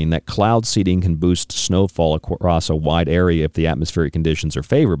confirming that cloud seeding can boost snowfall across a wide area if the atmospheric conditions are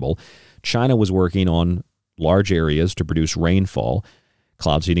favorable. China was working on large areas to produce rainfall.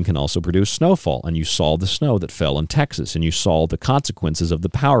 Cloud seeding can also produce snowfall, and you saw the snow that fell in Texas, and you saw the consequences of the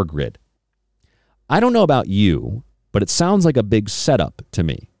power grid. I don't know about you, but it sounds like a big setup to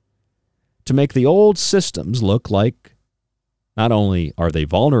me to make the old systems look like not only are they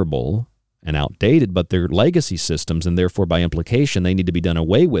vulnerable and outdated, but they're legacy systems, and therefore, by implication, they need to be done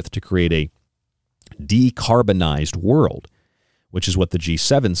away with to create a decarbonized world, which is what the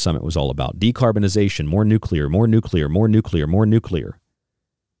G7 summit was all about. Decarbonization, more nuclear, more nuclear, more nuclear, more nuclear.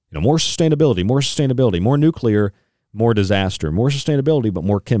 More sustainability, more nuclear, more disaster, more sustainability, but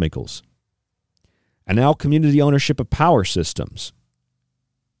more chemicals. And now community ownership of power systems.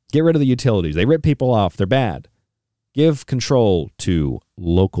 Get rid of the utilities. They rip people off. They're bad. Give control to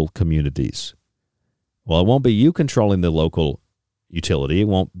local communities. Well, it won't be you controlling the local utility. It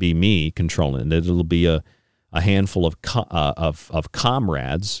won't be me controlling it. It'll be a handful of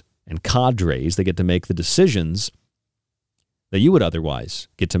comrades and cadres that get to make the decisions that you would otherwise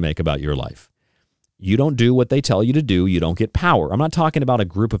get to make about your life. you don't do what they tell you to do, you don't get power. I'm not talking about a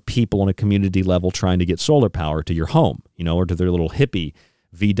group of people on a community level trying to get solar power to your home, or to their little hippie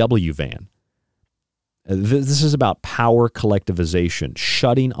VW van. This is about power collectivization,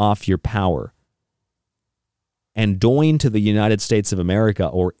 shutting off your power and doing to the United States of America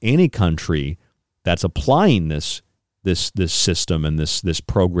or any country that's applying this system and this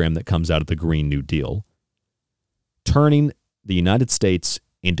program that comes out of the Green New Deal, turning the United States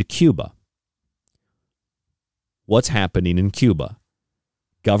into Cuba. What's happening in Cuba?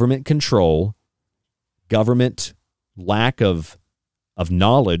 Government control, government lack of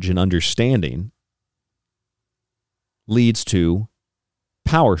knowledge and understanding leads to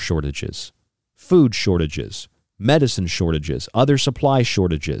power shortages, food shortages, medicine shortages, other supply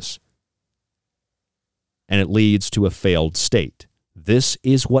shortages, and it leads to a failed state. This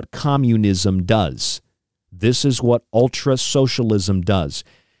is what communism does. This is what ultra-socialism does.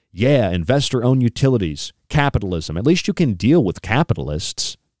 Yeah, investor-owned utilities, capitalism. At least you can deal with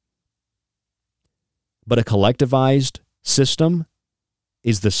capitalists. But a collectivized system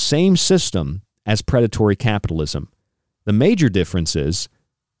is the same system as predatory capitalism. The major difference is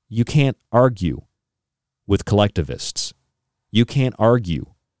you can't argue with collectivists. You can't argue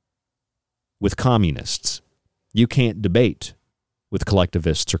with communists. You can't debate with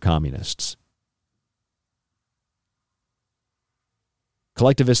collectivists or communists.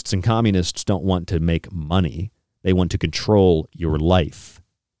 Collectivists and communists don't want to make money. They want to control your life.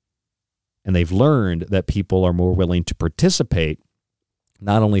 And they've learned that people are more willing to participate,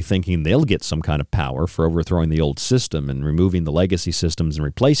 not only thinking they'll get some kind of power for overthrowing the old system and removing the legacy systems and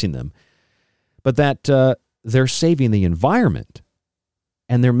replacing them, but that they're saving the environment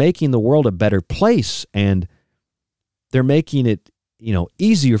and they're making the world a better place, and they're making it,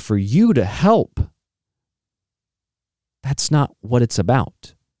 easier for you to help. That's not what it's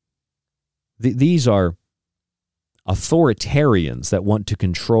about. These are authoritarians that want to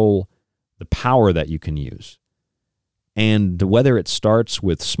control the power that you can use. And whether it starts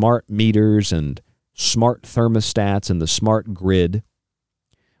with smart meters and smart thermostats and the smart grid,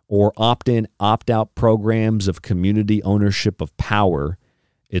 or opt-in, opt-out programs of community ownership of power,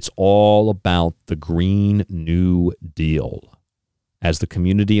 it's all about the Green New Deal. As the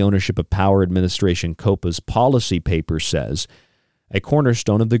Community Ownership of Power Administration, COPA's policy paper says, a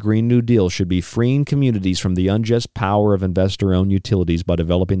cornerstone of the Green New Deal should be freeing communities from the unjust power of investor-owned utilities by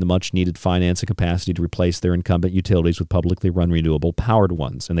developing the much-needed finance and capacity to replace their incumbent utilities with publicly run renewable-powered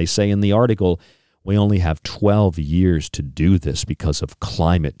ones. And they say in the article, we only have 12 years to do this because of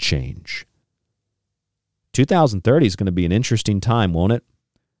climate change. 2030 is going to be an interesting time, won't it?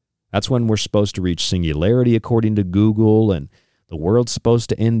 That's when we're supposed to reach singularity, according to Google, and the world's supposed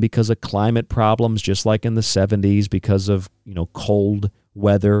to end because of climate problems, just like in the 70s, because of, cold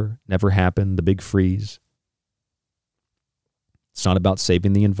weather. Never happened, the big freeze. It's not about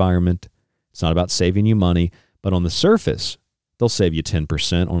saving the environment. It's not about saving you money. But on the surface, they'll save you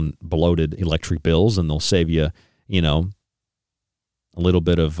 10% on bloated electric bills, and they'll save you, a little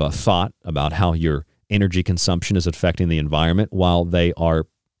bit of thought about how your energy consumption is affecting the environment while they are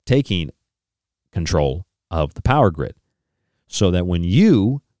taking control of the power grid. So that when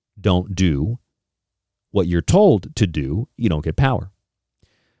you don't do what you're told to do, you don't get power.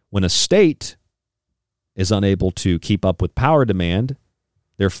 When a state is unable to keep up with power demand,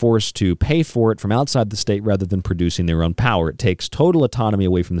 they're forced to pay for it from outside the state rather than producing their own power. It takes total autonomy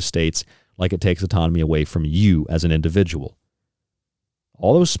away from the states, like it takes autonomy away from you as an individual.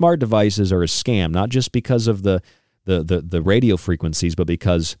 All those smart devices are a scam, not just because of the radio frequencies, but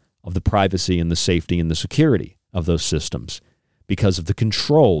because of the privacy and the safety and the security of those systems, because of the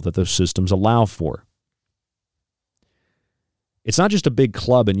control that those systems allow for. It's not just a big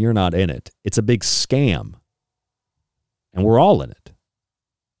club and you're not in it. It's a big scam. And we're all in it.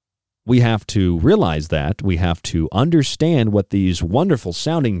 We have to realize that. We have to understand what these wonderful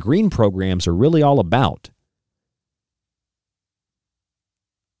sounding green programs are really all about.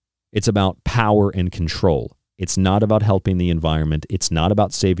 It's about power and control. It's not about helping the environment. It's not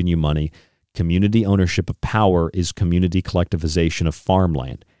about saving you money. Community ownership of power is community collectivization of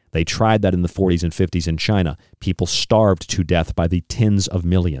farmland. They tried that in the 40s and 50s in China. People starved to death by the tens of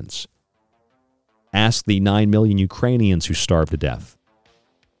millions. Ask the 9 million Ukrainians who starved to death.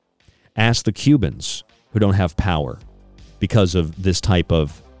 Ask the Cubans who don't have power because of this type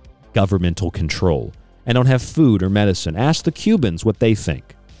of governmental control and don't have food or medicine. Ask the Cubans what they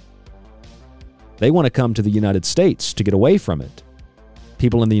think. They want to come to the United States to get away from it.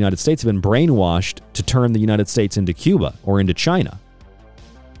 People in the United States have been brainwashed to turn the United States into Cuba or into China.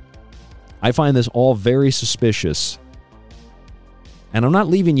 I find this all very suspicious. And I'm not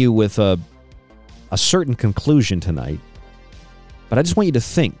leaving you with a a certain conclusion tonight, but I just want you to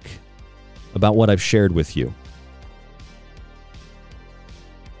think about what I've shared with you.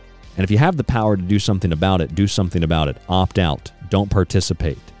 And if you have the power to do something about it, do something about it. Opt out. Don't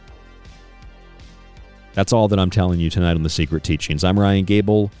participate. That's all that I'm telling you tonight on The Secret Teachings. I'm Ryan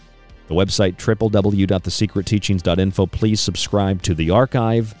Gable. The website, www.thesecretteachings.info. Please subscribe to the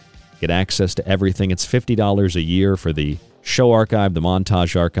archive. Get access to everything. It's $50 a year for the show archive, the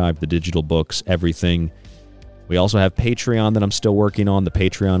montage archive, the digital books, everything. We also have Patreon that I'm still working on. The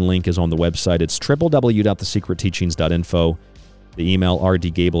Patreon link is on the website. It's www.thesecretteachings.info. The email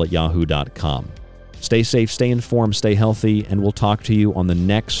rdgable@yahoo.com. Stay safe, stay informed, stay healthy, and we'll talk to you on the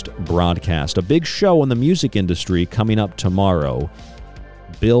next broadcast. A big show in the music industry coming up tomorrow.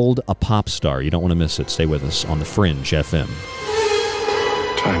 Build a Pop Star. You don't want to miss it. Stay with us on The Fringe FM.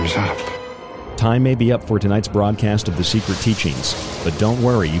 Time's up. Time may be up for tonight's broadcast of The Secret Teachings, but don't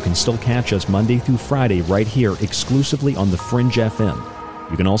worry, you can still catch us Monday through Friday right here exclusively on The Fringe FM.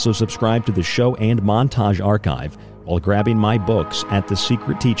 You can also subscribe to the show and montage archive while grabbing my books at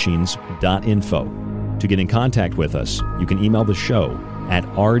thesecretteachings.info. To get in contact with us, you can email the show at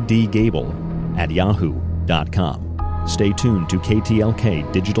rdgable@yahoo.com. Stay tuned to KTLK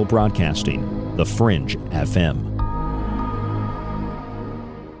Digital Broadcasting, The Fringe FM.